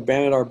not going to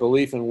abandon our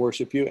belief and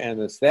worship you. And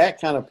it's that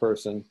kind of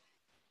person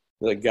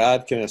that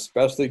God can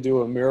especially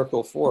do a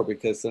miracle for,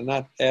 because they're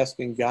not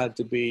asking God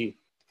to be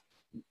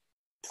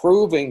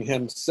proving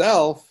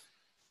himself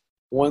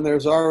when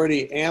there's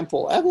already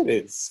ample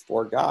evidence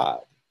for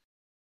God.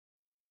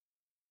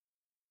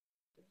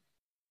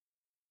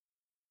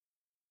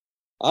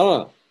 I don't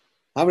know.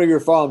 How many of you are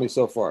following me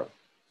so far?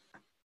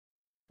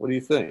 What do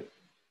you think?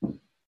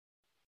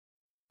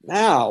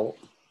 Now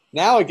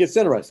it gets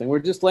interesting. We're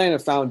just laying a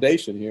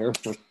foundation here.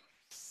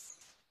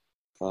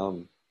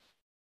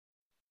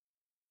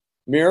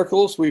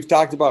 Miracles, we've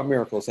talked about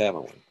miracles,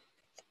 haven't we?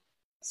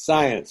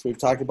 Science, we've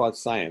talked about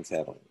science,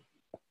 haven't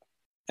we?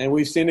 And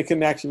we've seen the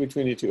connection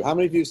between the two. How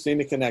many of you have seen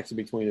the connection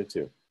between the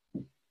two?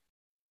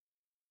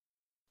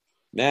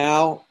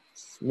 Now,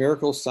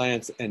 miracles,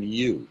 science, and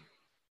you,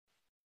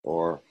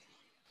 or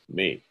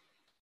me,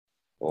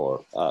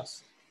 or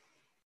us.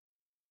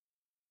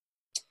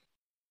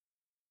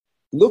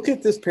 Look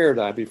at this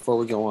paradigm before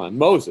we go on.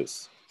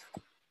 Moses,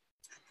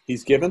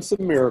 he's given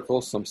some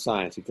miracles, some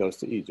science. He goes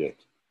to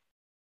Egypt.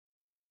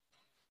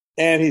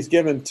 And he's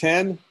given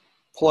 10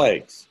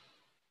 plagues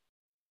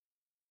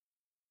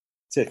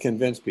to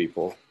convince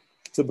people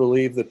to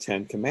believe the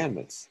 10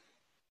 commandments.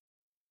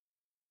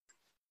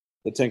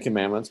 The 10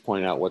 commandments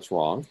point out what's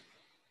wrong,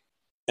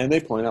 and they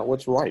point out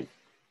what's right.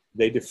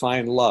 They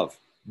define love,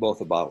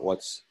 both about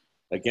what's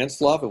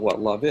against love and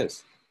what love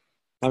is.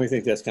 How many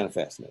think that's kind of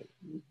fascinating?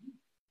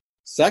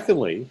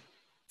 Secondly,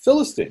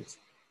 Philistines.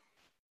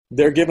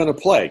 They're given a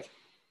plague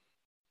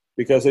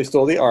because they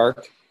stole the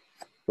ark,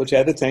 which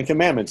had the 10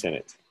 commandments in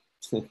it.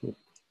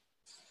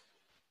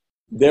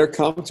 They're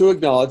come to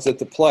acknowledge that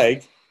the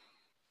plague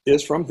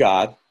is from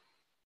God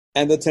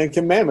and the 10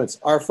 commandments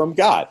are from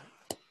God.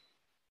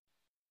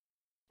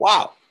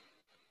 Wow.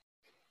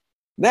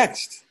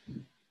 Next,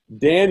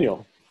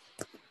 Daniel.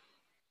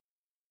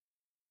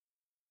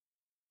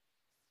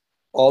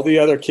 All the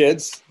other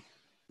kids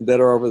that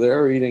are over there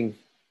are eating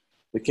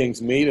the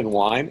king's meat and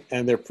wine,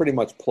 and they're pretty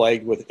much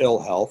plagued with ill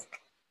health.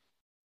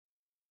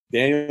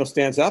 Daniel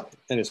stands up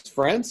and his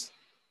friends,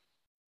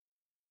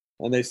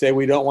 and they say,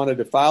 we don't want to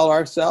defile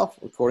ourselves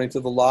according to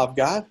the law of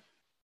God.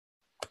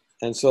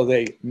 And so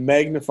they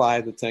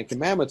magnify the 10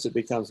 commandments. It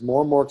becomes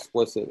more and more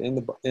explicit in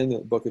the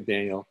book of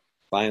Daniel.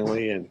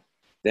 Finally, in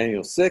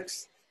Daniel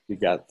 6, you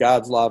got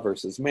God's law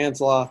versus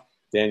man's law.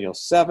 Daniel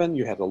 7,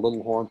 you have the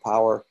little horn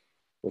power,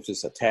 which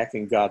is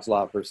attacking God's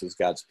law versus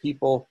God's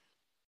people.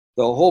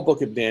 The whole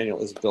book of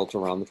Daniel is built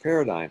around the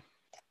paradigm.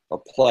 A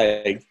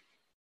plague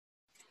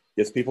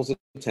gets people's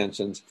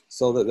attentions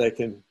so that they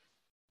can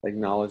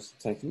acknowledge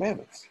the 10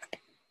 commandments.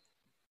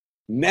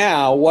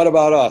 Now, what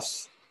about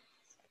us?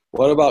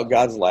 What about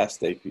God's last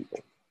day people?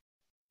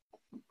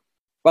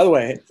 By the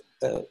way,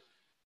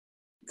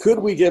 could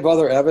we give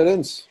other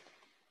evidence?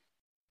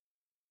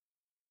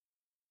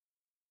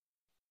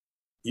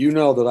 You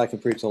know that I can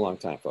preach a long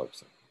time,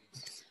 folks.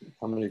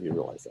 How many of you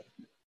realize that?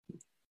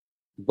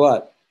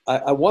 But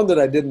one that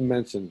I didn't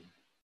mention,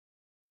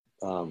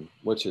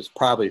 which is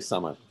probably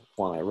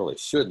one I really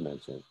should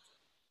mention,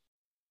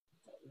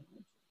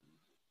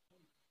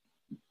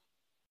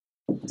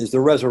 is the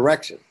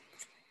resurrection.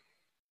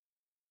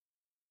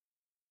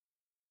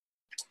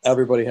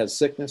 Everybody has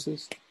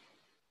sicknesses.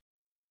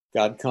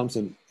 God comes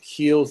and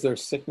heals their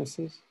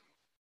sicknesses.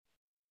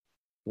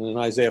 And in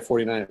Isaiah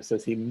 49, it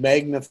says, he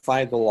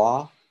magnified the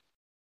law.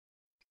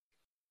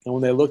 And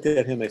when they looked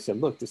at him, they said,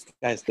 look, this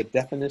guy's the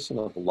definition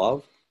of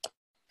love,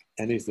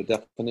 and he's the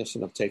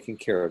definition of taking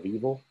care of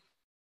evil.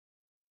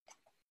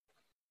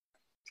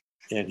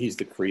 And he's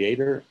the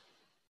creator,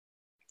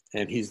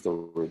 and he's the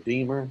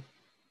redeemer.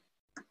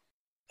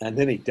 And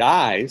then he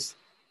dies,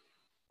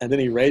 and then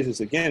he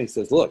raises again. He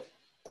says, look,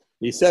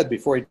 he said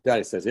before he died,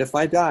 he says, if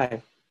I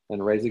die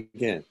and raise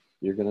again,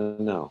 you're going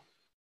to know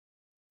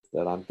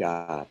that I'm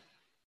God.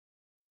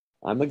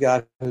 I'm the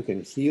God who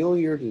can heal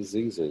your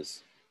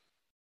diseases.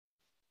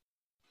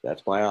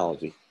 That's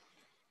biology.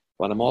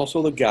 But I'm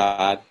also the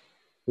God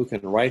who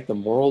can write the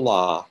moral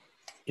law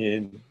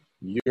in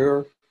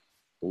your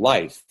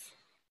life,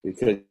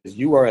 because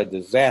you are a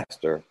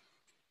disaster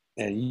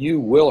and you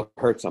will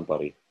hurt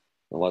somebody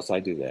unless I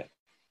do that.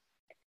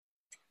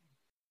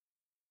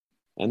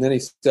 And then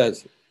he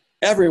says,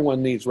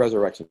 everyone needs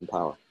resurrection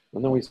power.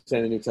 And then we say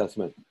in the New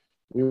Testament,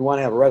 we want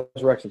to have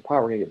resurrection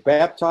power. We're going to get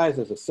baptized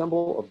as a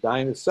symbol of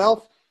dying to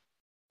self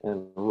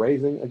and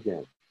raising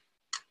again.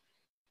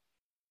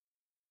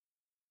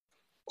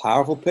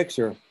 Powerful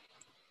picture.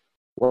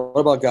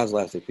 What about God's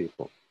last day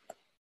people?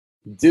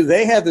 Do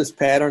they have this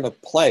pattern of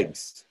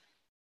plagues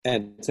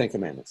and 10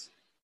 Commandments?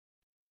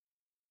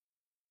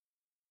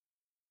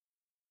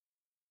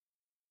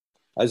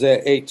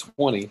 Isaiah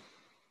 8:20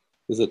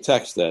 is a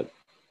text that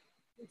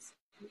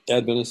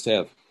Adventists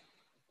have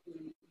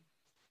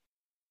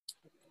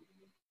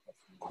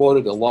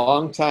quoted a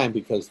long time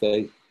because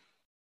they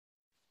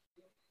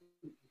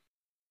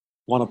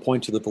want to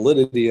point to the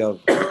validity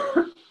of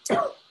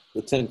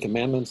the 10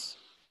 Commandments.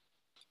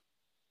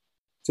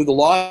 To the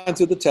law and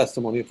to the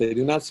testimony, if they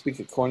do not speak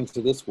according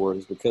to this word,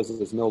 is because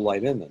there's no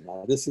light in them.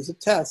 Now, this is a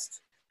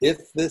test.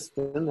 If this,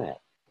 then that.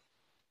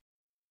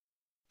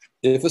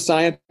 If a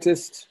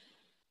scientist,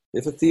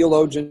 if a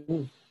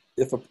theologian,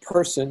 if a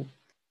person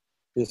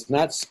is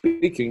not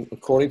speaking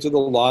according to the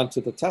law and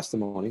to the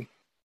testimony,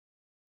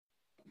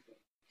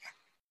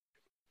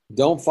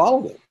 don't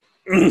follow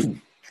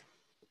them.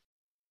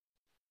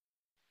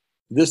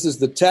 This is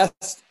the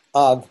test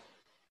of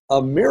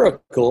a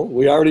miracle.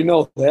 We already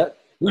know that,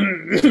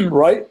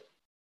 right?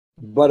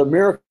 But a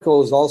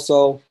miracle is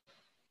also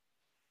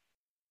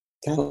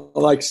kind of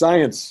like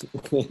science.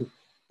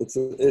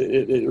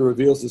 It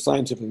reveals the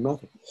scientific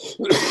method.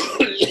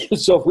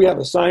 So if we have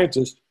a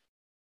scientist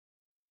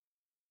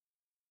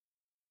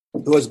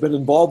who has been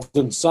involved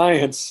in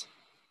science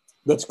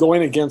that's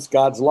going against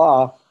God's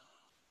law,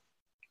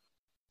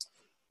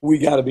 we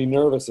got to be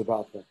nervous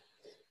about that.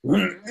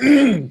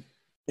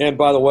 And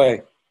by the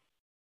way,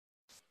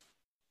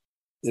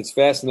 it's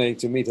fascinating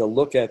to me to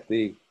look at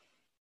the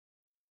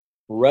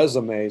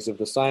resumes of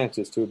the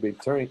scientists who have been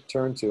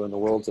turned to in the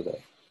world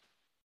today.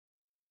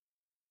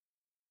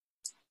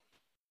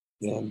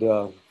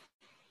 And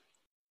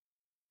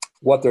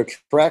what their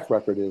track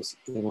record is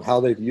and how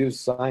they've used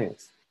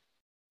science.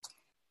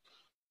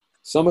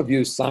 Some have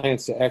used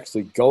science to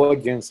actually go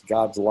against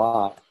God's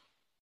law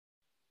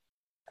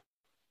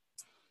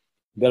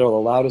that are the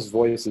loudest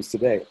voices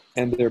today.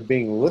 And they're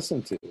being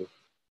listened to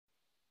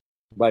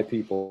by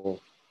people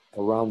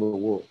around the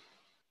world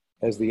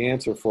as the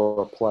answer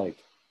for a plague.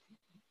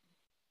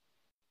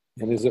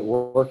 And is it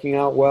working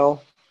out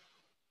well?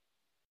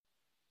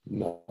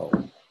 No.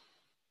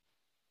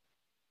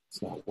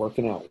 It's not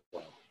working out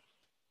well.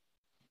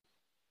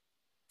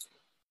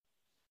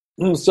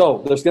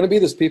 So there's going to be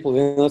this people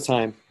in the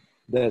time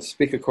that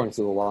speak according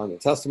to the law and the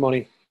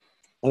testimony,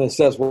 and it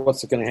says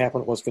what's going to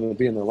happen, what's going to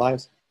be in their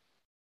lives.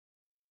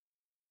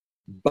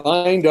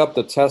 Bind up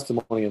the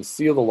testimony and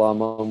seal the law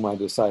among my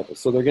disciples.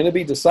 So they're going to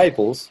be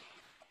disciples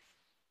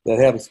that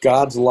have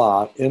God's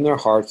law in their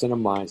hearts and their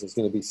minds. It's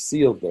going to be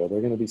sealed there.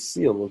 They're going to be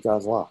sealed with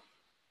God's law.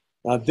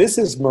 Now this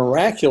is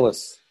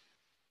miraculous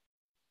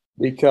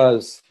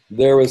because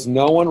there is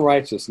no one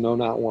righteous, no,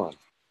 not one.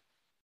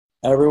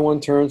 Everyone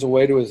turns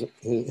away to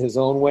his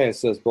own way, it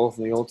says both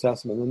in the Old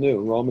Testament and the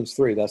New. Romans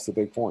 3, that's the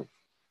big point.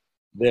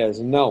 There's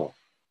no one.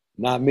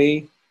 Not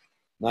me,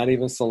 not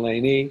even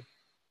Selene,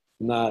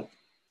 not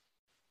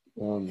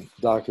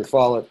Dr.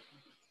 Follett,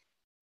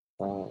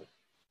 not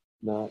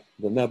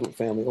the Neblett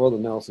family or the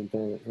Nelson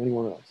family, or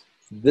anyone else.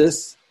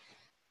 This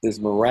is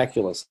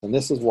miraculous. And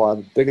this is why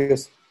the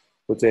biggest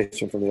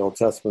quotation from the Old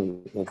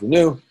Testament of the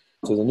New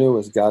to the New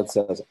is God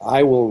says,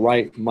 I will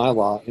write my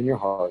law in your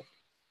heart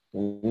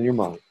and in your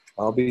mind.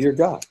 I'll be your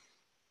God.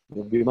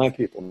 You'll be my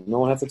people. No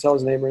one has to tell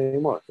his neighbor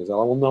anymore because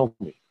all will know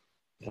me.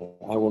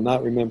 I will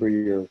not remember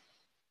your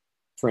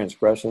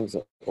transgressions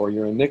or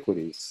your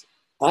iniquities.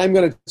 I'm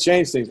going to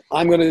change things.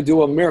 I'm going to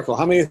do a miracle.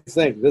 How many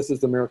think this is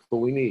the miracle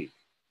we need?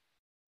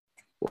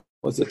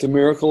 Was it the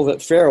miracle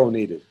that Pharaoh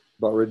needed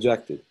but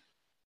rejected?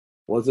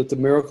 Was it the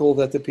miracle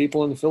that the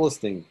people in the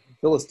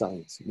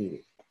Philistines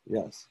needed?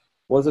 Yes.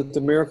 Was it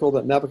the miracle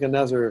that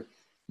Nebuchadnezzar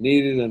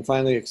needed and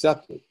finally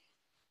accepted?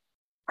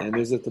 And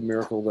is it the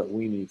miracle that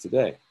we need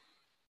today?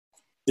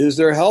 Is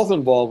there health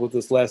involved with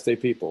this last day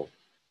people?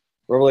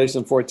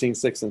 Revelation 14,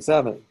 6 and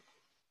 7.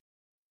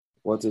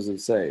 What does it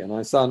say? And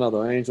I saw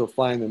another angel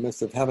flying in the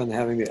midst of heaven,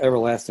 having the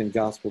everlasting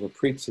gospel to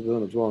preach to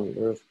them that dwell on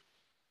the earth.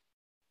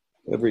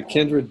 Every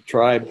kindred,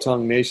 tribe,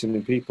 tongue, nation,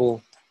 and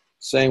people,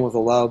 saying with a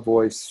loud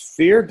voice,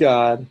 fear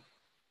God.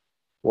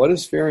 What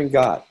is fearing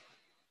God?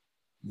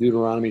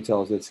 Deuteronomy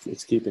tells us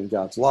it's keeping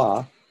God's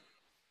law.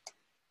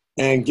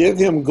 And give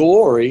him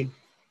glory.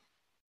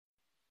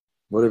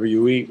 Whatever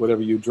you eat,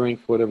 whatever you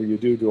drink, whatever you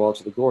do all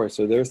to the glory.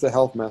 So there's the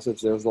health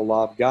message. There's the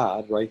law of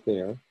God right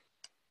there.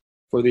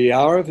 For the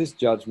hour of his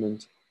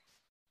judgment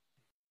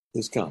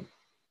is come.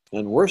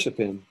 And worship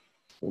him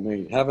who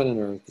made heaven and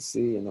earth, the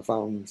sea, and the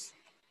fountains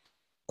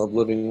of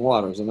living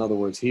waters. In other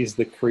words, he's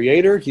the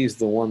creator. He's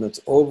the one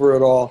that's over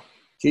it all.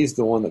 He's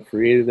the one that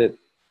created it.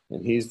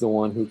 And he's the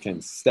one who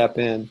can step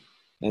in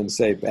and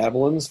say,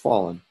 Babylon is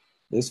fallen.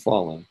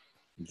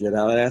 Get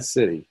out of that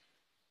city.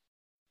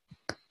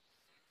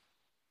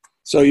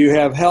 So you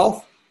have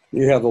health.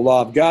 You have the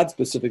law of God,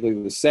 specifically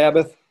the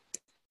Sabbath.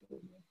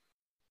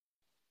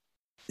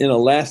 In a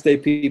last day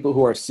people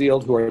who are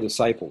sealed, who are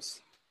disciples.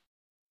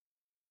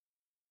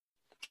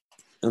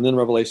 And then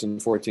Revelation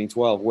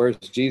 14:12. Where's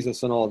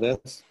Jesus in all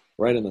this?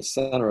 Right in the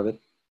center of it.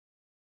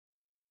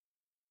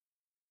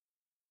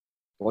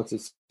 What's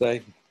it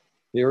say?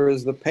 Here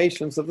is the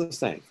patience of the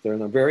saints. They're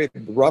in a very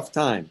rough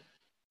time.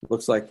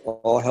 Looks like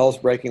all hell's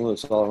breaking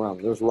loose all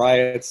around. There's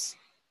riots,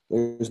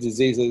 there's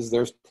diseases,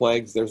 there's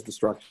plagues, there's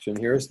destruction.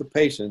 Here's the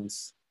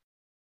patience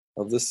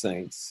of the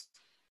saints.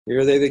 Here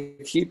are they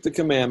that keep the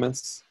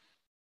commandments.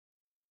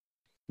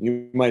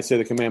 You might say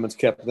the commandments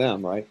kept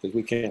them, right? Because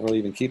we can't really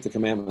even keep the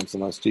commandments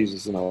unless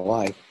Jesus is in our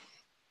life.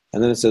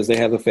 And then it says they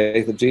have the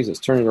faith of Jesus.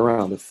 Turn it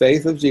around. The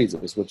faith of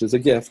Jesus, which is a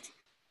gift,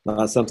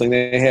 not something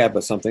they have,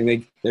 but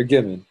something they're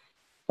given,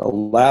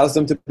 allows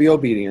them to be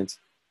obedient.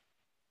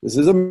 This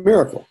is a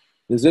miracle.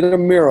 Is it a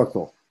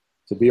miracle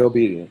to be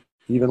obedient,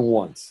 even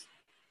once?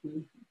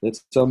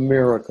 It's a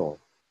miracle.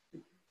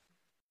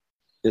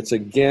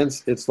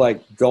 It's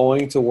like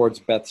going towards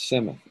Beth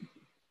Shemesh.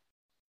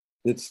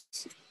 It's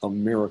a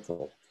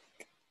miracle.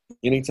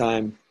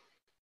 Anytime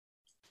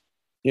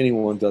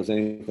anyone does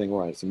anything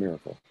right, it's a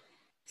miracle.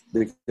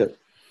 Because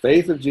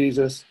faith of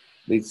Jesus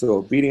leads to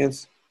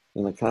obedience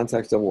in the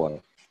context of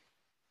what?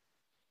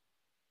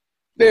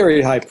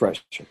 Very high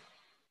pressure.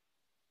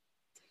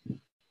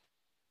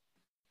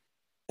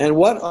 And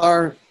what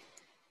are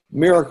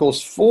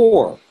miracles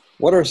for?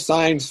 What are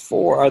signs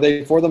for? Are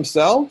they for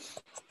themselves?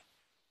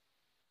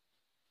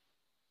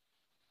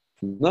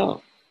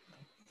 No.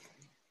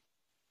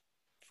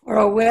 For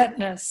a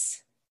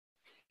witness.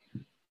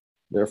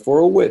 They're for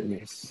a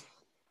witness.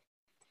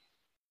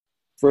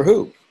 For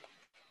who?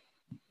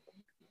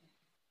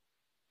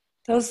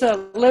 Those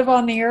that live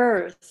on the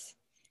earth.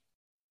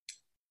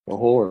 The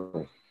whole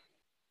earth.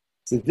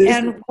 So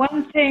And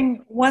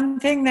one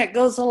thing that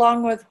goes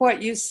along with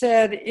what you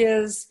said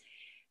is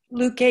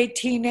Luke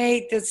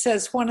 18:8 that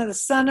says, when the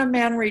Son of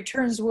Man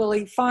returns, will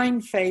he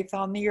find faith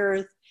on the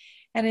earth?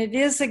 And it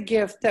is a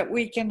gift that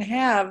we can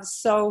have,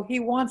 so he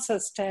wants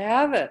us to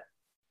have it.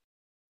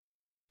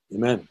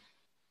 Amen.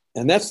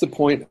 And that's the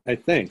point, I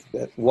think,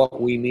 that what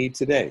we need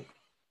today.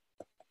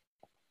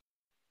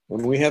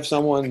 When we have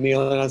someone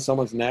kneeling on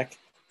someone's neck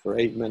for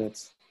 8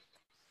 minutes,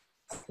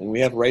 and we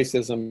have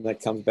racism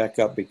that comes back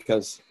up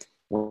because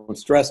when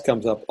stress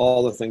comes up,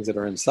 all the things that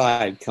are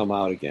inside come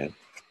out again.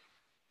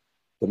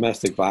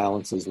 Domestic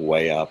violence is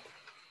way up.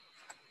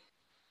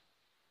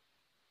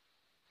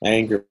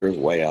 Anger is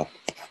way up.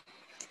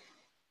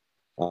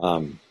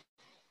 And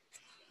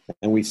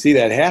we see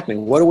that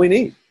happening. What do we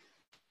need?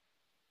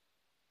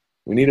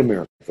 We need a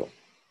miracle.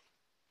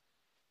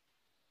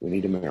 We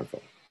need a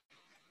miracle.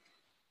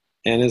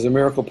 And is a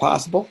miracle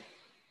possible?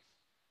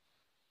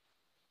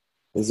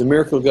 Is a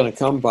miracle going to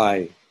come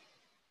by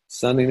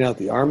sending out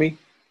the army?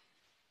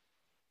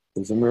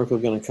 Is a miracle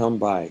going to come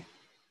by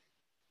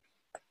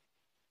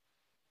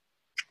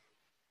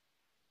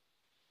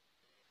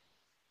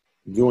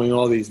doing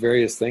all these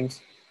various things?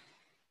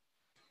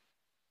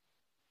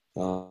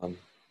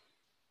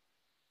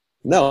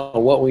 No,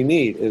 what we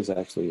need is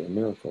actually a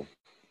miracle.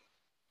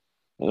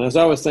 And as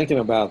I was thinking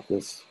about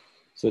this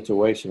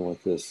situation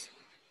with this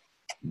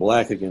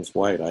black against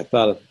white, I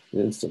thought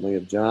instantly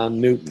of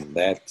John Newton,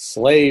 that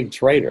slave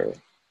trader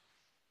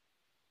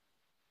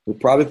who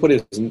probably put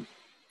his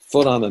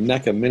foot on the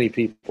neck of many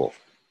people,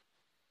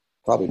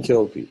 probably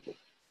killed people.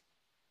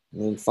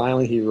 And then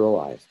finally he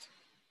realized,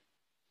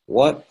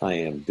 what I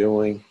am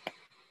doing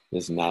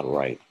is not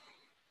right.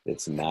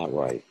 It's not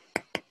right.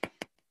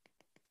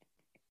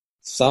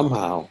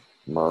 Somehow,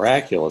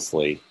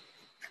 miraculously,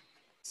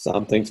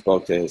 something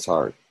spoke to his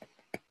heart.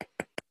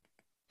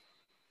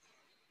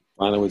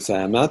 Finally would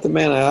say, I'm not the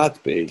man I ought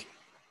to be.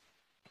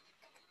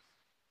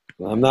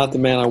 I'm not the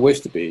man I wish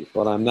to be,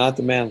 but I'm not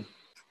the man,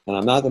 and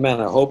I'm not the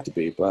man I hope to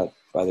be, but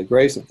By the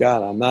grace of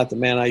God, I'm not the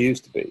man I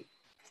used to be.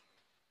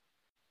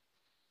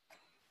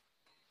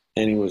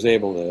 And he was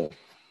able to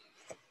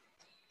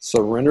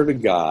surrender to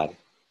God,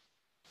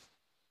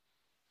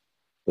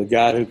 the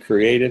God who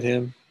created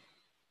him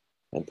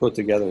and put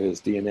together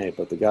his DNA,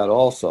 but the God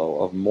also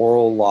of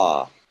moral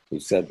law, who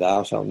said,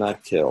 thou shalt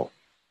not kill.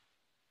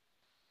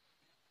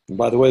 And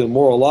by the way, the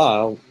moral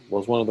law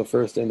was one of the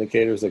first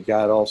indicators that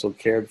God also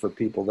cared for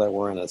people that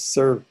were in a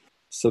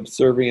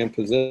subservient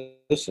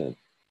position.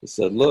 He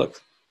said,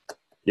 look,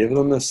 give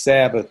them the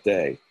Sabbath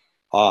day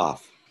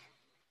off.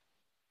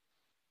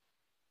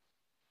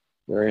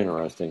 Very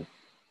interesting.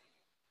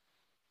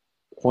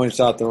 Points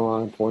out the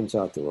wrong, points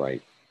out the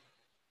right.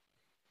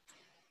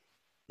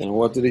 And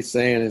what did he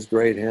say in his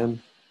great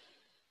hymn?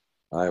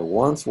 I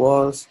once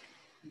was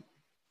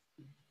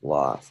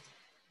lost.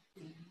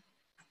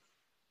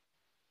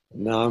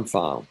 Now I'm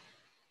found.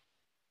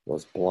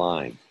 Was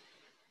blind.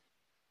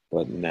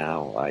 But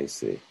now I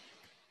see.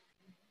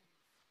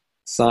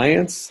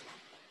 Science,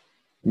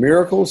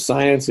 miracles,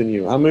 science, and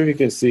you. How many of you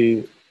can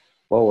see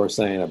what we're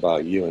saying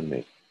about you and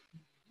me?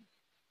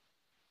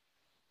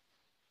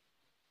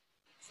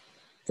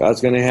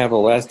 God's going to have a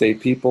last day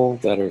people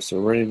that are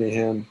surrendering to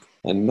him.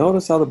 And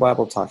notice how the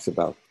Bible talks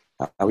about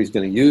how he's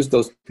going to use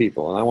those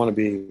people. And I want to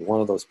be one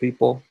of those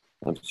people.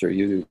 I'm sure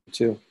you do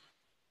too.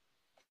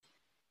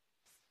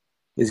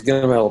 He's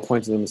going to be able to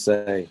point to them and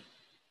say,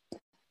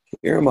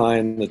 here am I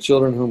and the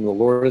children whom the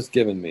Lord has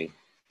given me.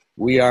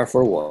 We are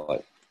for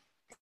what?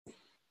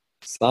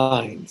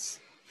 Signs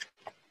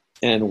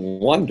and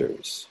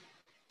wonders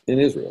in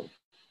Israel.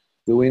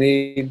 Do we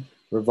need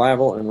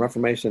revival and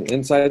reformation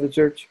inside the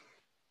church?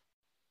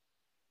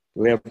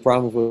 Do we have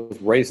problems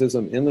with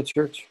racism in the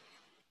church?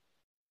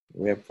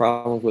 Do we have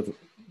problems with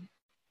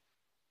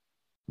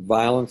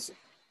violence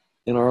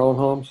in our own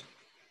homes?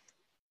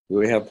 Do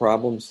we have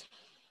problems?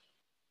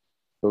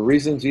 The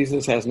reason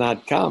Jesus has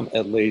not come,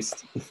 at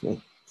least,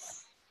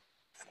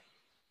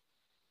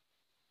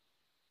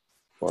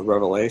 what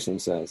Revelation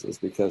says, is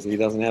because he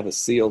doesn't have a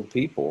sealed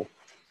people.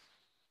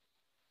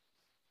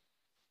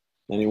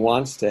 And he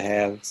wants to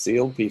have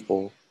sealed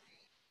people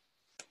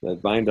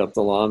that bind up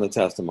the law and the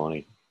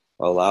testimony,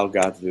 allow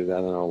God to do that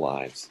in our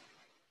lives,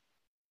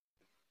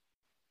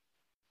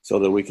 so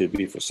that we could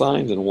be for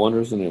signs and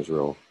wonders in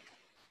Israel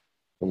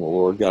from the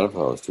Lord God of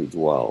hosts who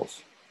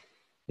dwells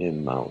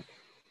in Mount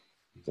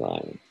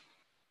Zion.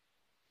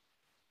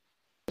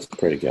 Let's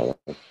pray together.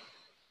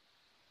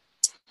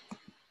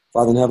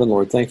 Father in heaven,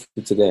 Lord, thank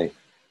you today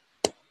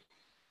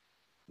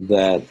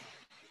that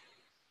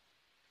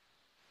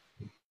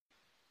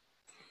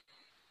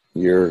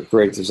your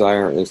great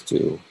desire is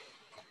to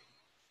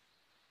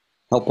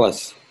help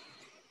us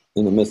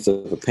in the midst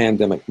of a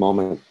pandemic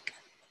moment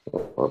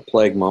or a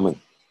plague moment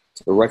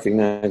to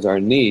recognize our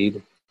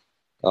need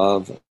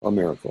of a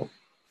miracle.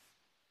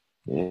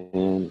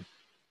 And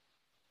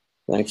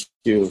thank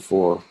you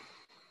for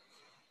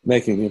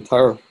making the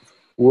entire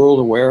world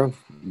aware of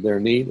their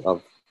need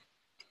of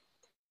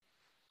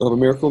a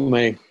miracle.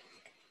 May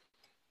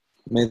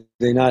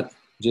they not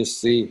just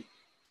see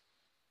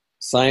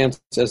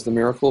science as the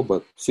miracle,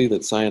 but see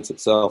that science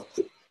itself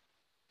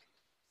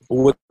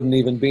wouldn't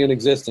even be in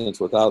existence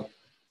without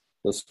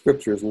the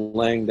scriptures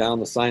laying down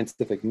the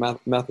scientific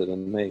method.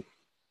 And may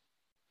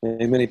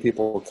many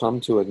people come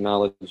to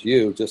acknowledge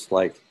you, just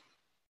like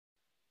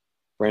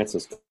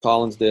Francis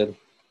Collins did,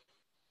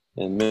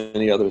 and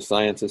many other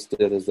scientists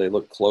did, as they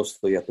look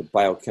closely at the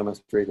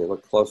biochemistry, they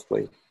look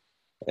closely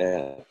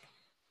at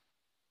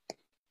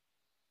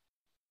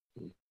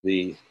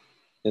the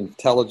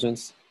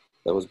intelligence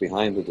that was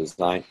behind the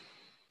design,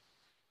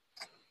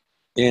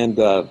 and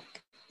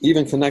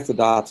even connect the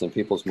dots in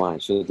people's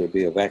minds. Should there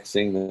be a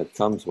vaccine that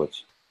comes,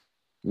 which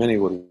many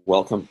would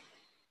welcome,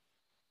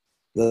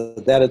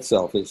 that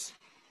itself is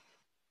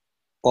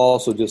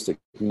also just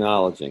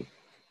acknowledging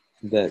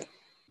that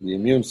the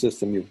immune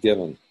system you've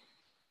given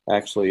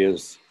actually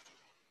is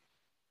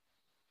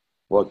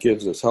what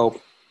gives us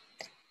hope,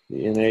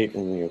 the innate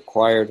and the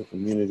acquired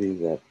immunity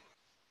that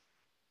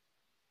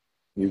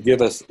you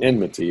give us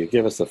enmity, you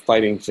give us a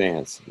fighting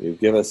chance, you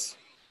give us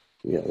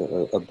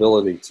the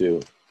ability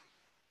to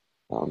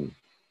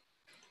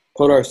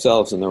put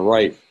ourselves in the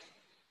right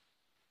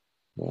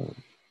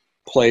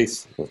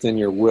place within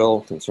your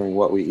will concerning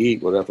what we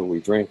eat, whatever we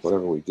drink,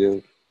 whatever we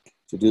do,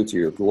 to do to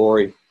your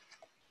glory.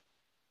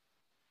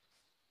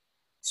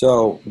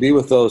 So be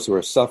with those who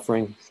are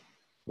suffering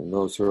and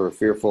those who are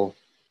fearful.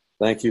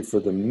 Thank you for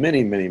the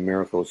many, many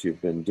miracles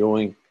you've been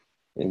doing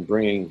in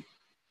bringing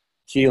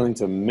healing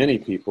to many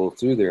people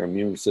through their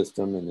immune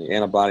system and the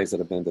antibodies that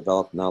have been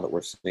developed now that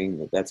we're seeing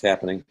that that's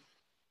happening.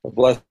 But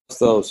bless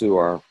those who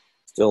are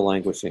still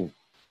languishing.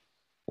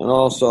 And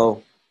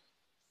also,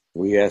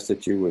 we ask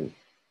that you would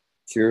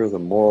cure the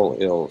moral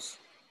ills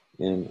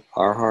in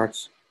our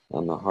hearts,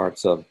 and the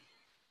hearts of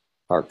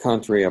our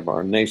country, of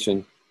our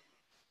nation,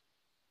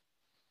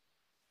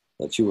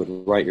 that you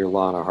would write your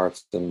law in our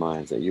hearts and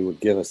minds, that you would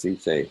give us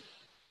each a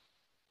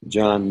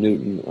John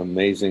Newton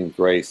amazing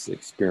grace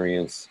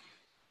experience,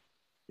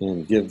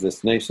 and give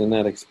this nation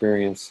that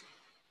experience,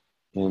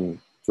 and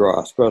draw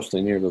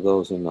especially near to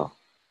those in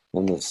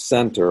the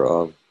center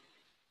of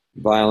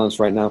violence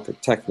right now.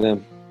 Protect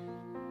them,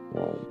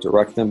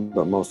 direct them,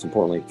 but most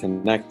importantly,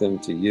 connect them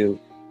to you,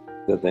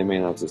 that they may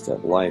not just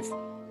have life,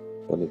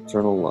 but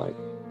eternal life.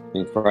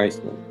 In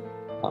Christ's name,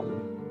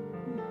 amen.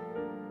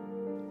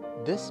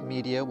 This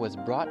media was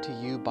brought to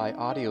you by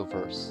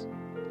Audioverse,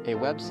 a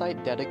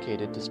website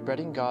dedicated to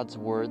spreading God's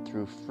Word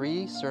through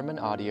free sermon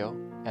audio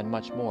and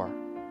much more.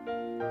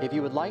 If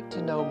you would like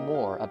to know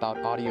more about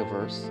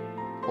Audioverse,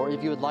 or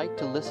if you would like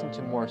to listen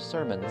to more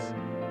sermons,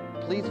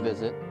 please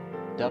visit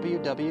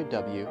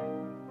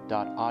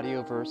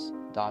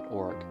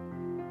www.audioverse.org.